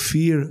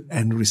 fear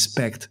and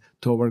respect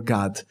toward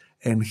God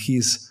and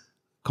his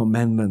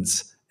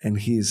commandments and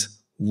his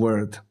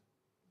word.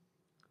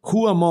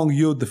 Who among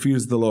you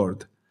fears the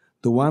Lord?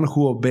 The one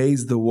who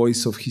obeys the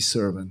voice of his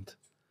servant.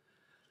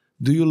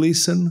 Do you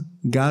listen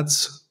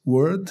God's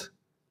word?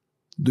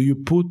 Do you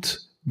put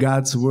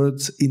God's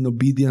words in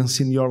obedience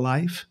in your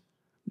life?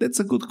 That's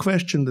a good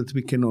question that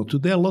we can know.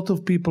 Today, a lot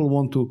of people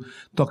want to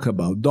talk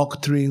about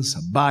doctrines,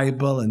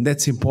 Bible, and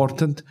that's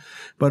important.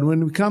 But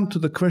when we come to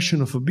the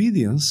question of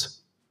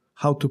obedience,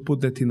 how to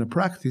put that in a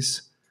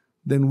practice,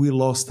 then we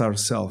lost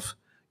ourselves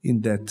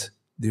in that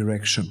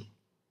direction.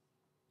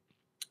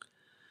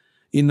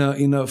 In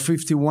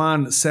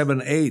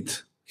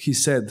 51:7-8, he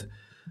said,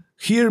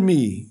 "Hear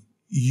me,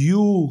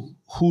 you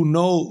who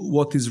know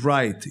what is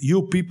right,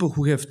 you people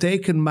who have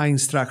taken my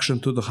instruction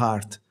to the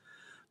heart.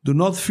 Do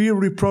not fear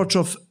reproach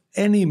of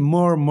any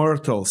more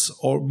mortals,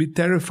 or be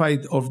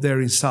terrified of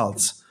their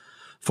insults.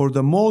 For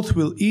the moth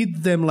will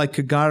eat them like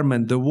a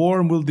garment, the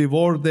worm will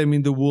devour them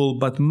in the wool,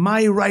 but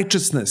my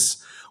righteousness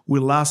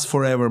will last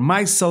forever.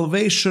 My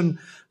salvation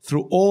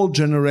through all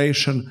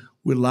generation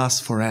will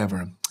last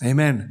forever."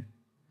 Amen.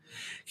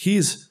 He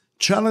is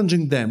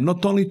challenging them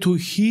not only to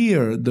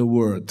hear the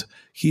word.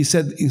 He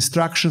said,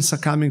 instructions are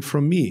coming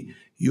from me.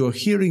 You're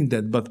hearing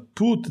that, but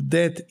put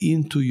that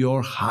into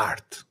your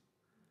heart.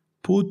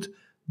 Put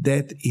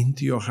that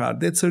into your heart.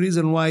 That's the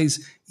reason why it's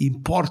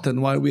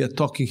important, why we are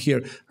talking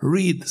here.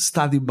 Read,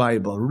 study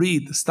Bible.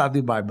 Read,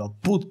 study Bible.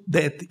 Put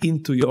that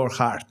into your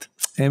heart.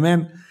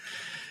 Amen.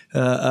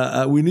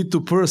 We need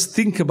to first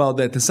think about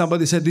that. And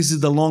somebody said this is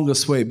the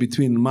longest way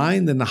between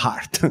mind and the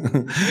heart.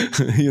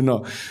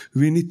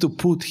 We need to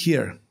put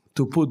here.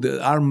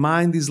 Our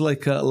mind is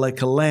like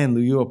a land.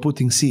 You are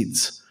putting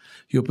seeds.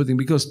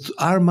 Because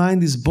our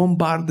mind is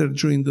bombarded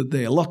during the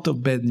day. A lot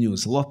of bad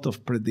news, a lot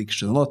of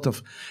prediction,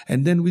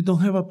 and then we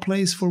don't have a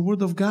place for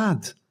Word of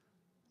God.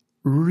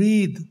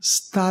 Read,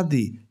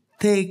 study,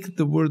 take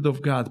the Word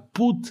of God.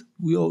 Put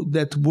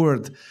that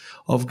Word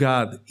of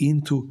God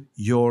into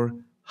your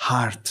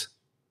heart.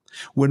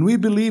 When we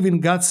believe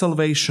in God's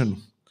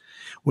salvation,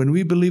 when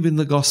we believe in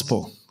the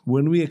gospel,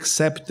 when we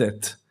accept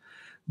that,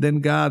 then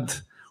God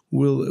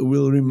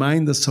will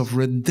remind us of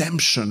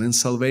redemption and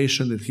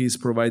salvation that he is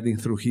providing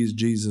through his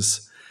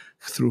Jesus,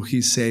 through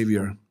his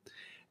Savior.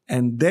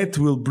 And that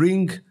will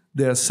bring,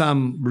 there are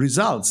some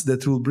results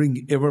that will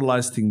bring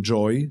everlasting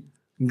joy,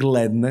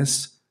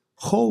 gladness,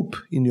 hope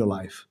in your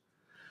life.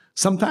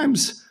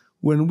 Sometimes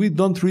when we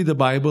don't read the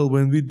Bible,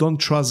 when we don't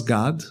trust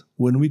God,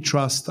 when we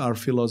trust our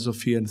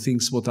philosophy and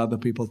things what other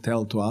people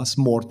tell to us,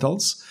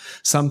 mortals,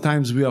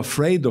 sometimes we are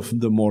afraid of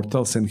the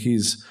mortals, and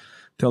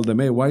tell them,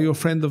 hey, why are you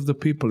afraid of the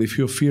people? If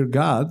you fear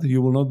God,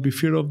 you will not be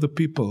fear of the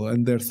people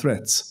and their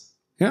threats.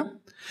 Yeah?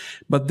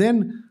 But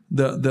then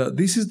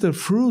this is the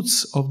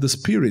fruits of the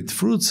Spirit,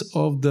 fruits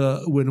of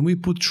when we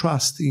put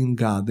trust in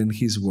God and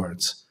his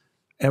words.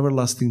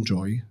 Everlasting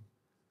joy,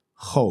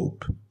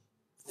 hope,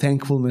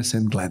 thankfulness,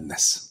 and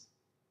gladness.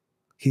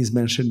 He's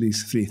mentioned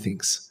these three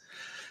things.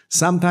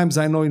 Sometimes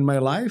I know in my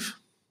life,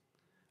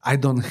 I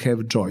don't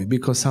have joy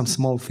because some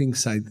small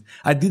things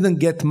I didn't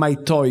get my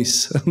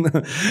toys.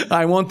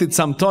 I wanted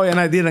some toy and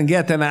I didn't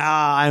get, and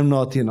I'm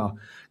not,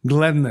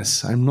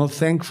 gladness. I'm not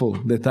thankful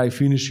that I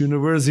finished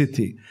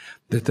university,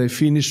 that I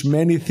finished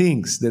many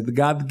things, that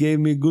God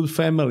gave me a good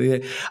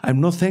family. I'm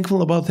not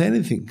thankful about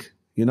anything,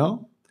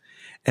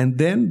 And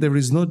then there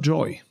is no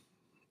joy.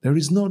 There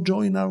is no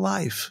joy in our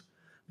life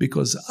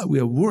because we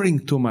are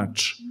worrying too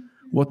much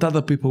what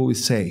other people will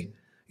say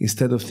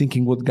instead of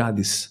thinking what God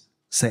is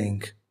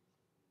saying.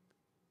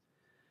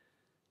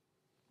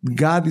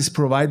 God is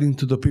providing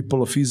to the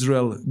people of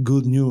Israel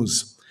good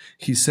news.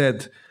 He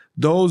said,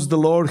 those the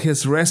Lord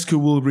has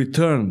rescued will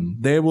return.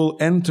 They will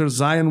enter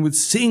Zion with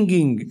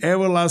singing.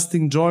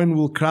 Everlasting joy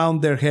will crown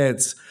their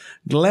heads.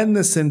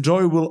 Gladness and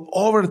joy will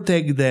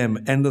overtake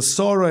them, and the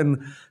sorrow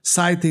and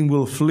sighing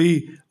will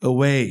flee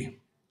away.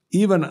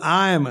 Even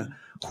I am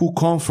who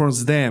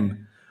comforts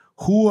them.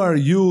 Who are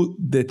you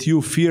that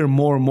you fear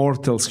more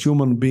mortals,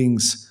 human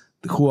beings,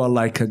 who are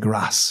like a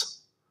grass?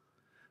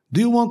 Do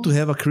you want to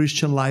have a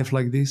Christian life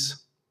like this?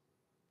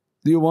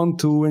 Do you want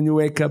to, when you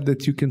wake up,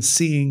 that you can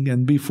sing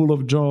and be full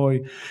of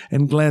joy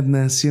and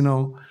gladness,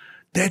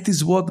 That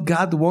is what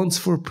God wants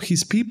for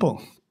his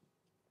people.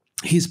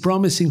 He's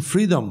promising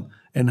freedom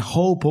and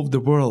hope of the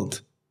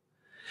world.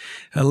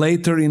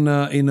 Later in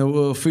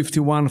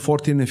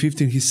 51:14 and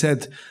 15, he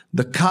said,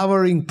 the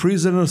cowering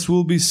prisoners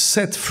will be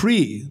set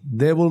free.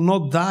 They will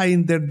not die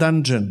in their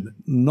dungeon,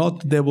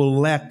 not they will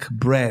lack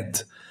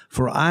bread.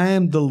 For I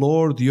am the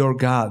Lord your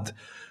God,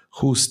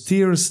 who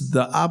steers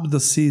up the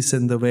seas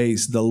and the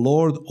waves. The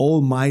Lord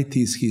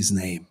Almighty is his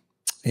name.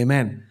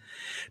 Amen.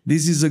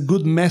 This is a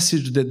good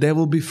message that they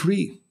will be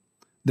free,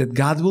 that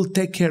God will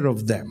take care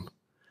of them,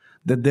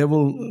 that they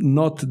will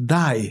not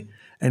die.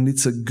 And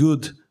it's a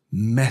good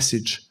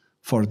message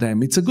for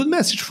them. It's a good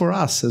message for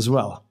us as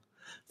well.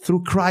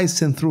 Through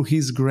Christ and through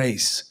His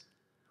grace,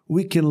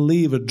 we can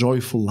live a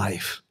joyful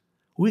life.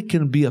 We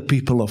can be a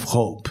people of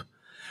hope.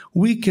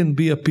 We can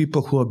be a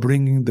people who are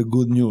bringing the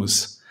good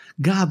news.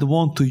 God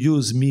wants to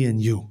use me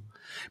and you.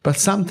 But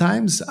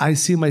sometimes I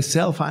see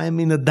myself, I am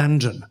in a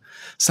dungeon.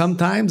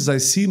 Sometimes I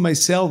see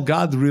myself,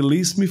 God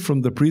released me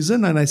from the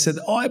prison, and I said,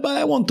 but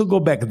I want to go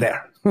back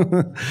there.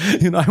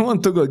 I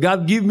want to go.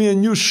 God, give me a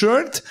new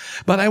shirt,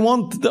 but I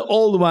want the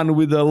old one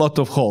with a lot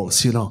of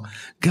holes,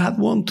 God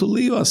wants to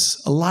leave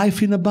us a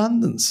life in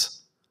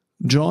abundance.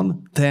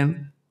 John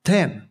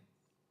 10:10.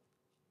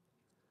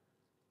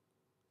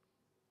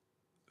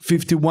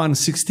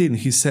 51:16,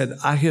 He said,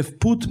 I have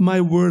put my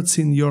words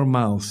in your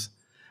mouth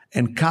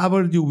and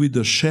covered you with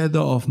the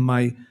shadow of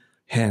my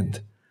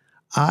hand.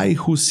 I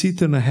who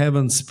sit in a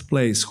heaven's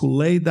place, who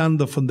lay down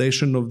the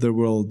foundation of the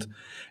world,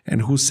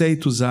 and who say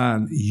to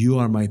Zion, you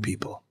are my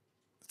people.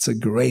 It's a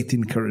great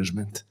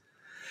encouragement.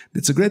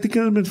 It's a great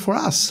encouragement for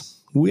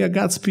us. We are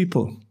God's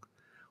people.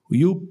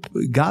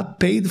 God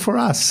paid for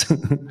us.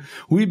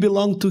 We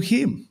belong to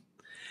Him.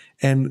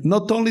 And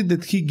not only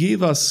that He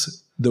gave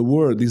us the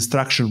word,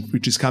 instruction,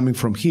 which is coming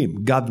from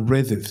Him, God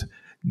breathed it.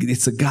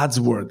 It's a God's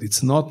word.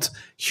 It's not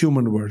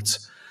human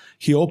words.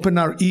 He opened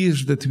our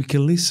ears that we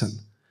can listen.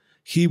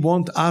 He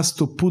wants us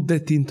to put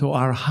that into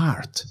our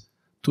heart,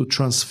 to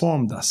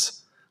transform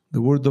us.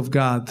 The Word of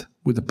God,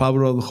 with the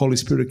power of the Holy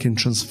Spirit, can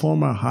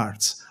transform our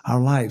hearts, our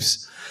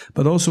lives.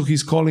 But also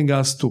He's calling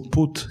us to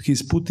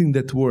He's putting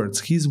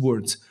His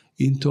words,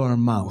 into our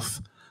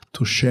mouth,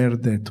 to share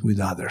that with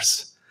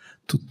others,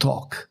 to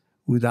talk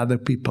with other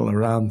people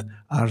around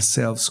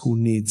ourselves who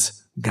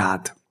needs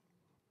God.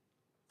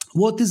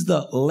 What is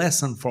the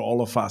lesson for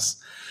all of us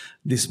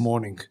this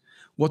morning?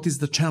 What is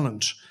the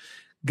challenge?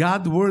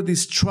 God's word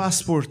is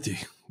trustworthy.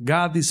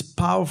 God is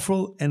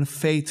powerful and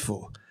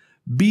faithful.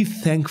 Be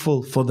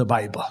thankful for the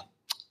Bible.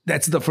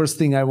 That's the first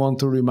thing I want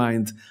to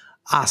remind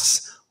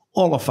us,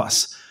 all of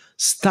us.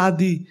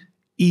 Study,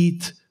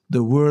 eat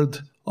the word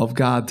of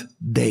God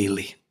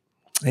daily.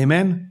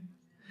 Amen?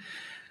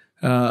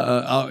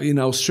 In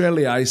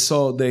Australia, I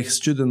saw the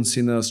students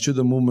in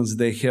student movements,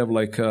 they have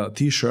like a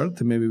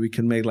t-shirt. Maybe we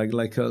can make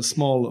like a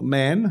small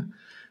man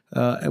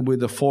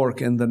with a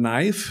fork and a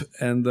knife,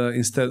 and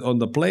instead on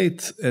the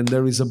plate, and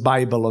there is a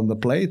Bible on the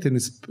plate, and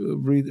it's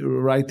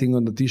writing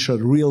on the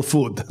t-shirt, real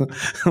food,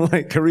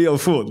 like real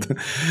food.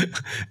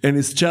 And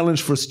it's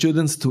challenge for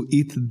students to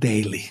eat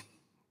daily.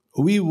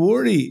 We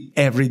worry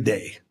every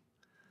day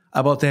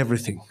about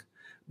everything,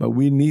 but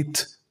we need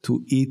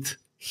to eat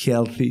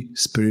healthy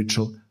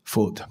spiritual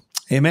food.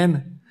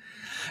 Amen?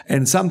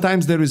 And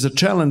sometimes there is a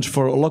challenge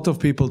for a lot of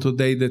people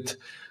today that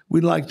we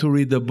like to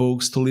read the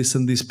books, to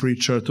listen to this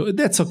preacher.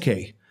 That's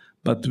okay.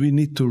 But we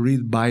need to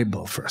read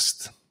Bible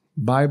first.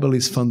 Bible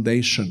is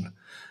foundation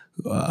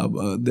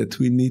that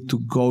we need to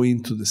go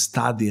into the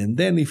study. And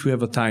then if you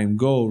have a time,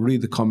 go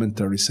read the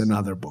commentaries and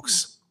other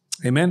books.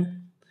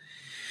 Amen?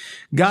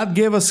 God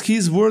gave us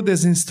His word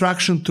as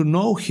instruction to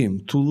know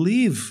Him, to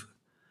live,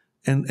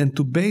 and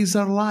to base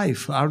our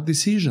life, our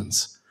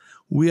decisions.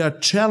 We are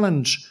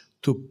challenged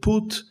to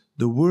put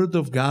the word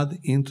of God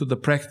into the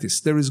practice.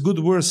 There is good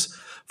verse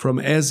from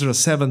Ezra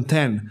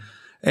 7:10.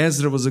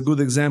 Ezra was a good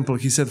example.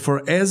 He said,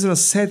 for Ezra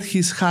set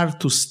his heart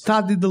to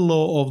study the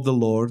law of the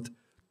Lord,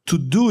 to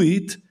do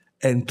it,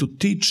 and to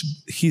teach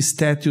His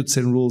statutes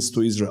and rules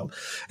to Israel.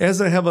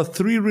 Ezra had a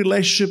 3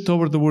 relationship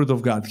toward the word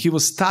of God. He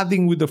was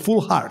studying with a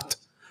full heart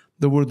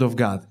the word of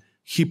God.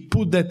 He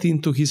put that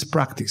into his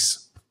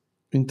practice,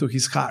 into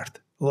his heart,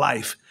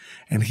 life,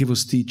 and he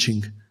was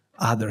teaching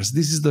others.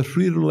 This is the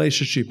 3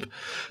 relationship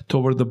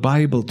toward the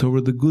Bible,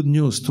 toward the good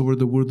news, toward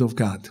the word of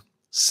God.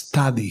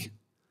 Study,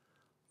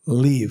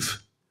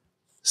 live,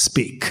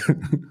 speak.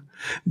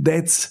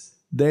 That's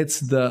the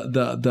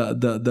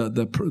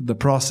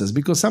process.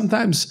 Because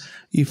sometimes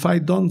if I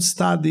don't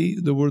study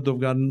the word of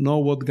God, know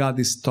what God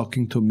is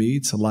talking to me,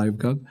 it's a live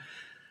God,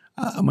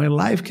 my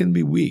life can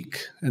be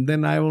weak, and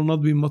then I will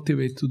not be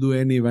motivated to do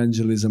any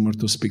evangelism or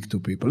to speak to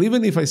people.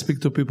 Even if I speak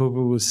to people,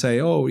 people will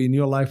say, oh, in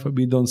your life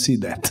we don't see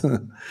that.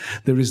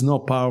 There is no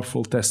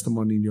powerful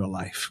testimony in your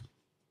life.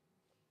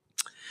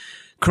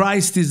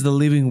 Christ is the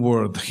living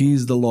word. He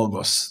is the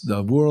Logos,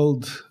 the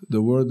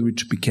word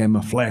which became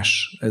a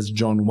flesh, as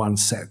John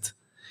once said.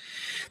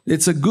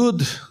 It's a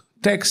good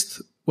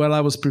text. While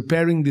I was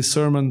preparing this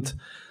sermon,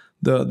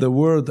 the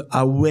word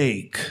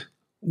awake,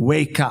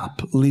 wake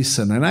up,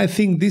 listen. And I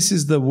think this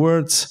is the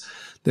words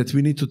that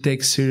we need to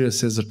take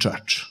serious as a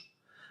church.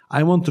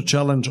 I want to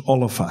challenge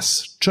all of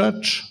us.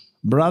 Church,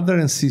 brother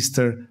and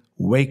sister,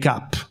 wake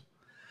up,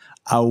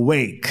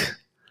 awake,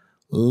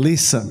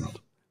 listen,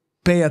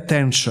 pay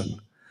attention.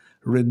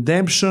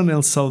 Redemption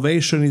and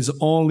salvation is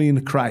only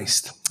in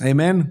Christ.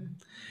 Amen?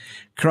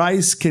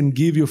 Christ can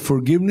give you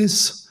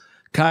forgiveness.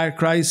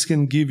 Christ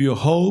can give you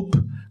hope.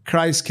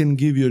 Christ can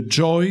give you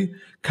joy.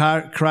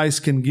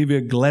 Christ can give you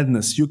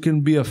gladness. You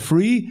can be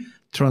free,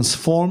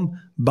 transformed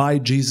by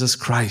Jesus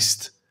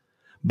Christ,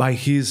 by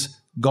His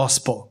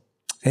gospel.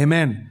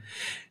 Amen.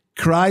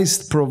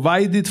 Christ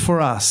provided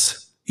for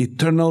us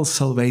eternal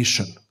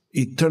salvation.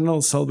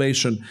 Eternal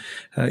salvation.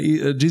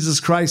 Jesus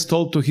Christ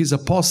told to his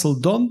apostle,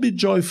 don't be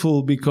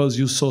joyful because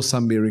you saw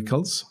some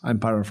miracles. I'm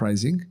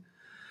paraphrasing.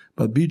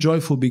 But be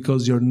joyful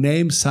because your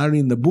names are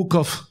in the book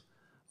of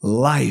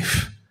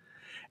life.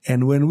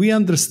 And when we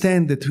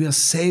understand that we are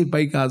saved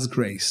by God's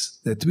grace,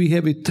 that we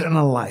have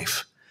eternal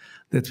life,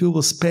 that we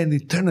will spend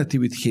eternity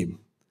with him,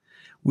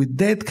 with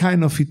that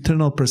kind of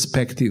eternal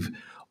perspective,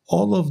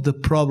 all of the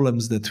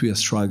problems that we are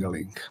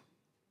struggling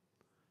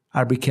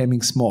are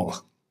becoming small.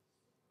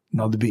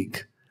 Not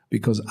big,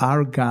 because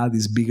our God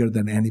is bigger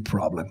than any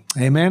problem.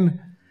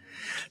 Amen?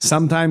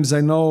 Sometimes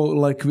I know,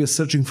 like, we're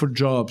searching for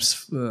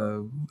jobs,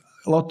 a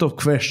lot of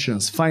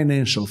questions,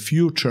 financial,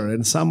 future,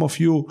 and some of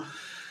you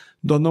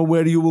don't know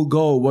where you will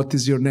go, what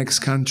is your next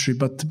country,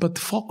 but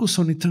focus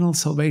on eternal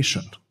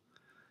salvation.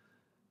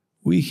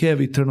 We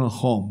have eternal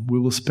home. We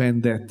will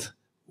spend that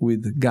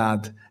with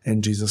God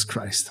and Jesus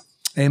Christ.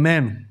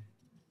 Amen.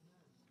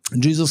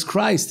 Jesus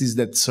Christ is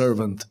that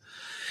servant.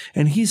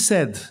 And he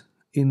said,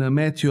 in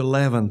Matthew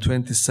 11,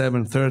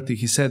 27, 30,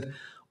 he said,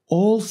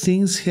 all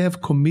things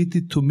have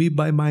committed to me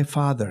by my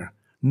Father.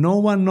 No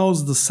one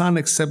knows the Son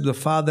except the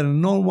Father,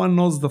 and no one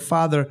knows the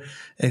Father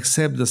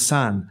except the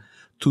Son.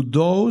 To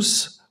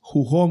those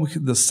whom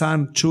the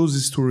Son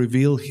chooses to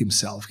reveal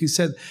himself. He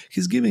said,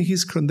 he's giving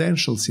his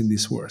credentials in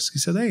this verse. He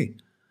said, hey,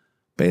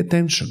 pay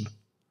attention.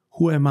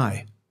 Who am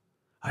I?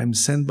 I'm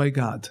sent by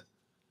God.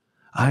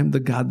 I'm the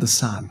God the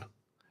Son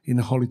in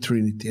the Holy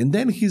Trinity. And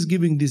then he's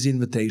giving this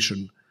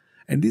invitation.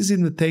 And this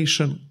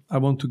invitation I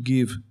want to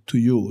give to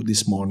you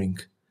this morning.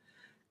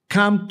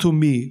 Come to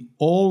me,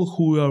 all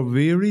who are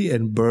weary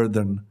and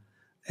burdened,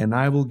 and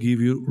I will give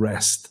you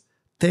rest.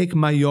 Take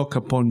my yoke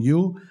upon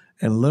you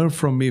and learn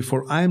from me,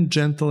 for I am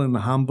gentle and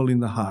humble in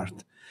the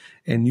heart,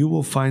 and you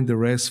will find the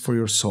rest for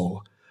your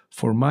soul.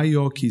 For my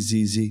yoke is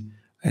easy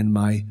and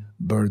my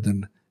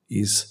burden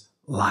is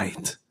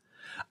light.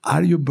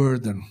 Are you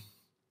burdened?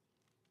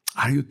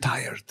 Are you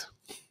tired?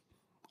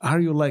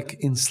 Are you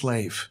like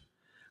enslaved?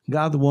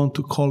 God wants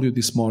to call you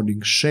this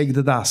morning. Shake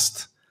the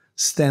dust.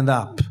 Stand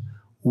up.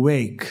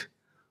 Wake.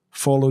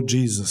 Follow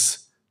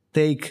Jesus.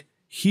 Take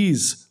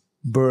his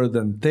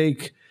burden.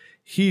 Take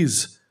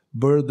his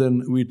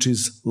burden which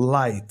is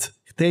light.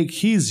 Take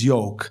his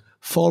yoke.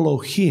 Follow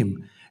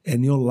him.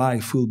 And your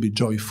life will be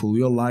joyful.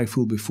 Your life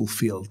will be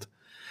fulfilled.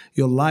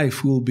 Your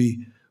life will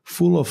be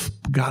full of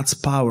God's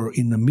power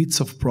in the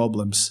midst of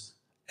problems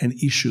and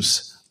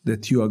issues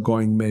that you are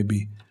going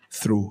maybe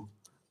through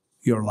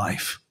your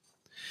life.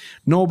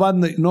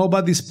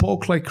 Nobody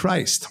spoke like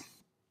Christ.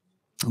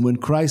 When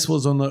Christ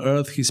was on the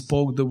earth, he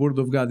spoke the word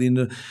of God.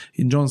 In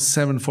John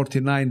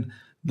 7:49,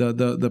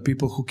 the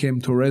people who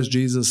came to arrest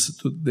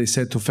Jesus, they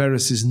said to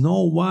Pharisees,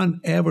 no one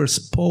ever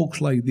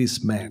spoke like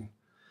this man.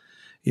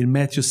 In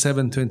Matthew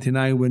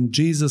 7:29, when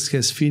Jesus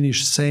has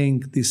finished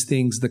saying these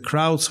things, the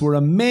crowds were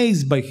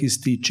amazed by his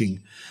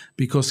teaching,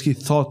 because he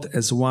taught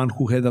as one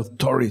who had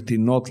authority,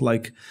 not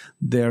like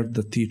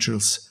the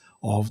teachers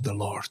of the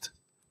Lord.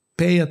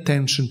 Pay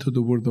attention to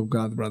the word of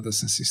God,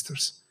 brothers and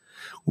sisters.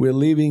 We're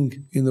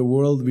living in a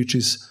world which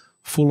is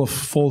full of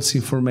false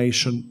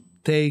information.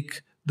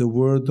 Take the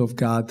word of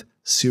God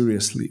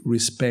seriously.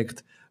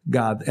 Respect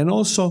God. And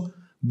also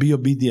be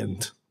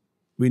obedient.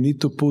 We need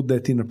to put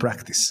that in a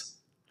practice.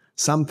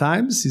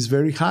 Sometimes it's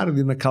very hard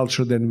in the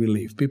culture that we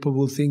live. People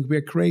will think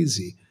we're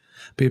crazy.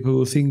 People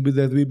will think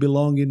that we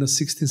belong in the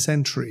 16th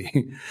century.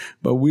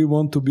 But we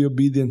want to be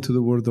obedient to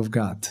the word of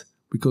God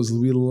because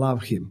we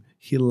love him.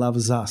 He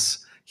loves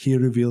us. He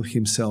revealed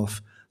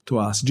himself to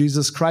us.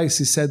 Jesus Christ,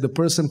 he said, the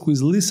person who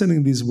is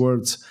listening these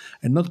words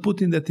and not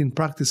putting that in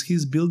practice,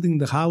 he's building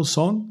the house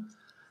on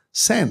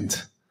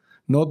sand,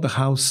 not the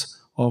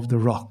house of the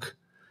rock.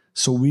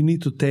 So we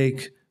need to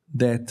take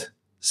that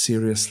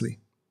seriously.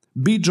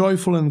 Be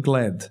joyful and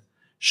glad.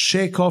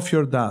 Shake off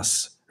your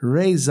dust.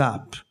 Raise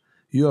up.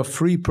 You're a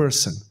free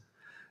person.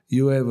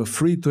 You have a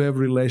free to have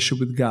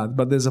relationship with God.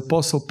 But as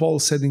Apostle Paul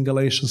said in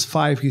Galatians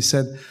 5, he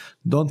said,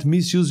 don't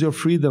misuse your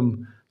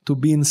freedom to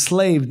be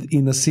enslaved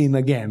in a sin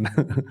again.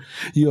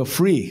 You're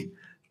free,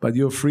 but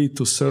you're free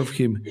to serve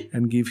him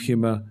and give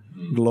him a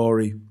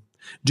glory.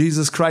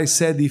 Jesus Christ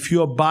said, if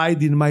you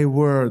abide in my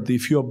word,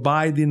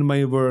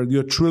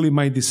 you're truly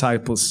my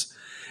disciples,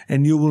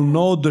 and you will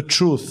know the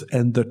truth,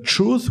 and the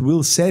truth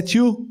will set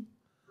you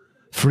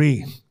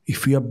free.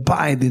 If you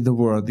abide in the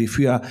word, if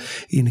you are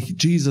in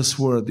Jesus'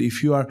 word,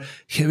 if you are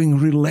having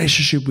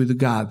relationship with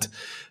God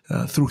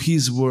through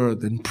his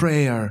word and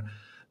prayer,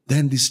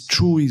 then this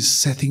truth is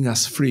setting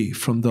us free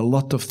from the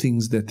lot of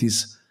things that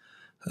is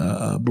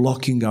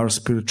blocking our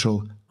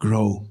spiritual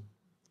growth.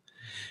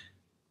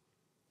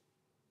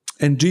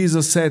 And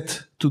Jesus said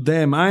to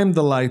them, I am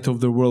the light of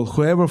the world.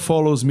 Whoever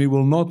follows me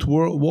will not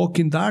walk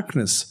in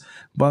darkness,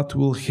 but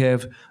will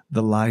have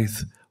the light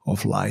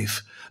of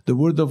life. The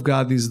word of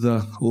God is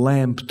the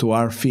lamp to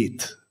our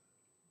feet,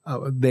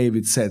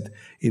 David said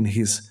in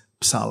his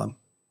psalm.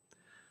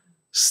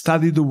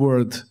 Study the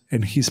word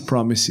and his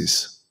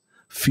promises.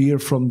 Fear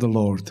from the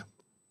Lord.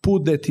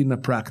 Put that in a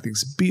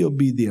practice. Be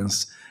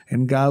obedience,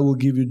 and God will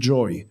give you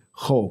joy,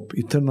 hope,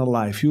 eternal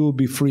life. You will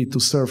be free to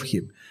serve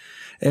Him.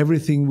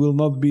 Everything will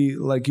not be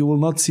like, you will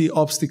not see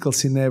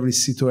obstacles in every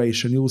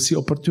situation. You will see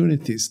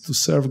opportunities to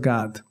serve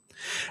God.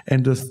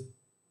 And the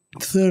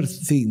third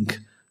thing,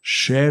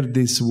 share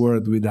this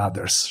word with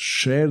others.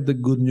 Share the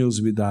good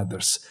news with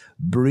others.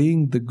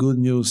 Bring the good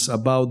news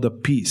about the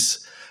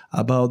peace,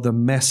 about the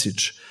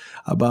message,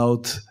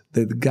 about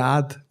that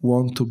God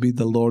wants to be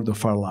the Lord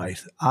of our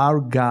life. Our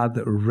God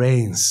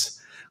reigns.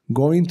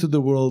 Go into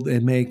the world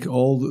and make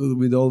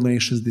with all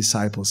nations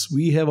disciples.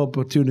 We have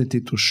opportunity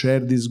to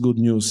share this good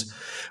news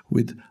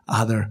with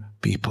other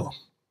people.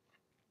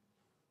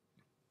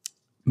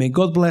 May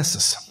God bless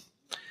us.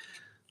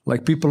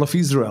 Like people of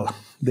Israel,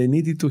 they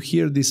needed to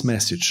hear this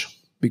message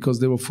because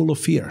they were full of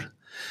fear.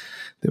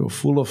 They were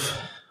full of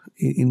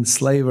in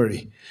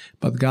slavery,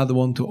 but God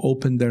wants to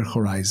open their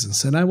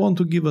horizons. And I want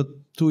to give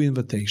two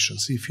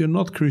invitations. If you're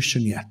not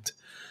Christian yet,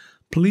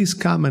 please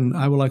come and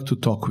I would like to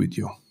talk with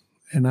you.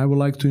 And I would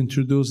like to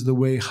introduce the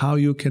way how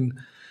you can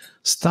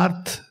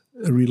start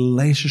a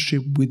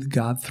relationship with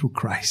God through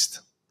Christ.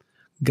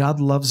 God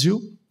loves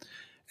you,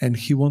 and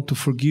He wants to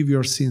forgive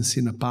your sins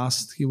in the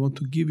past. He wants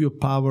to give you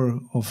power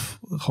of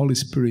Holy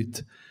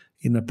Spirit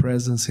in the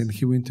presence, and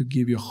He wants to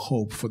give you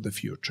hope for the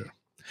future.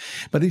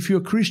 But if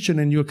you're a Christian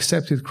and you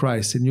accepted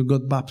Christ and you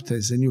got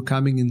baptized and you're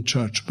coming in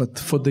church, but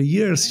for the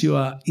years you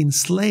are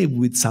enslaved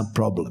with some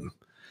problem,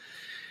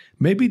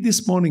 maybe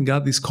this morning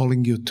God is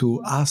calling you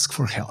to ask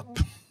for help.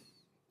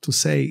 To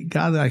say,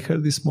 God, I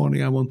heard this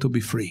morning I want to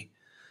be free.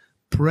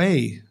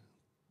 Pray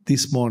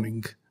this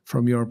morning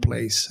from your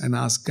place and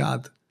ask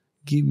God,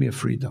 give me a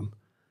freedom.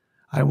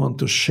 I want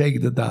to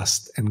shake the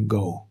dust and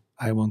go.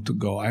 I want to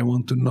go. I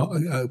want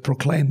to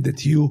proclaim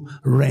that you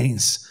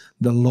reigns.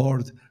 The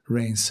Lord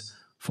reigns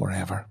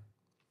forever.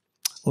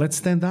 Let's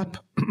stand up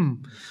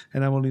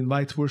and I will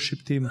invite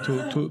worship team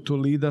to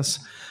lead us.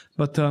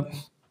 But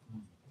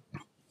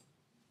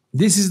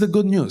this is the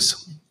good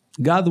news.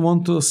 God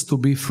wants us to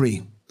be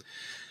free.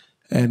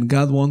 And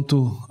God wants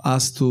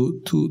us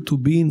to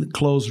be in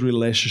close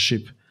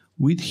relationship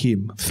with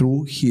Him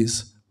through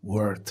His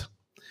Word.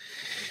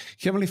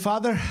 Heavenly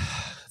Father,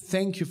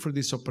 thank you for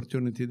this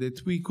opportunity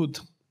that we could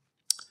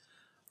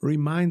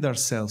remind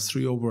ourselves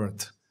through your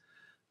Word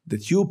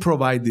that you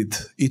provided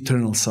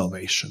eternal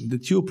salvation,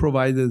 that you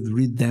provided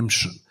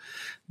redemption,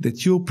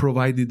 that you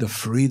provided the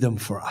freedom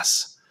for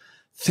us.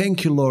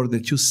 Thank you, Lord,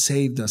 that you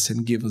saved us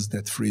and give us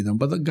that freedom.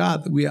 But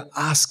God, we are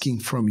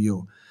asking from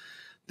you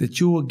that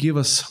you will give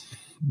us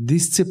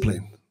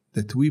discipline,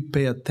 that we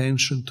pay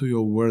attention to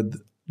your word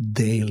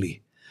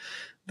daily,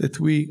 that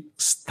we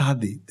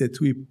study, that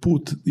we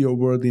put your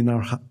word in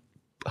our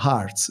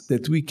hearts,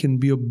 that we can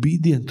be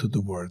obedient to the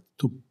word,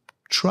 to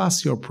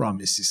trust your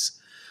promises,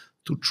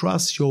 to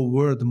trust your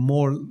word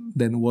more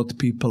than what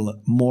people,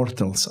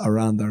 mortals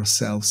around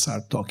ourselves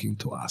are talking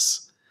to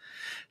us.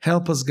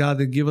 Help us, God,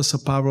 and give us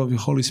a power of your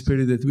Holy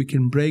Spirit that we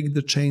can break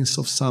the chains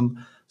of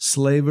some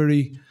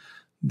slavery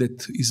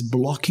that is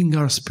blocking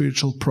our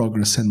spiritual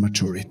progress and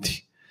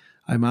maturity.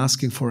 I'm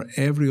asking for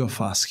every of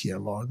us here,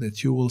 Lord,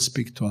 that you will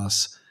speak to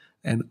us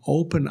and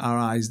open our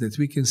eyes that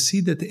we can see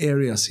that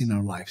areas in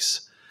our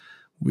lives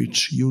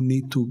which you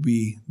need to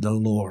be the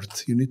Lord.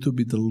 You need to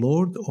be the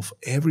Lord of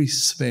every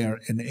sphere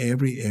and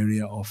every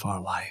area of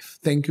our life.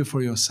 Thank you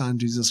for your Son,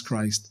 Jesus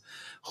Christ,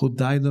 who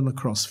died on the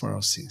cross for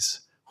our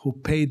sins, who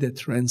paid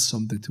that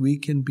ransom that we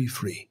can be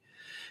free.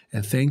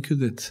 And thank you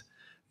that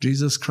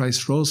Jesus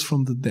Christ rose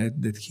from the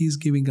dead, that He is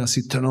giving us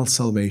eternal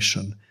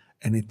salvation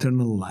and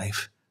eternal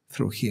life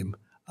through Him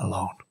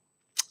alone.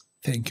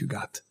 Thank you,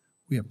 God.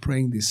 We are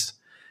praying this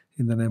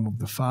in the name of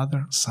the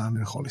Father, Son,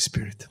 and Holy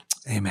Spirit.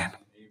 Amen.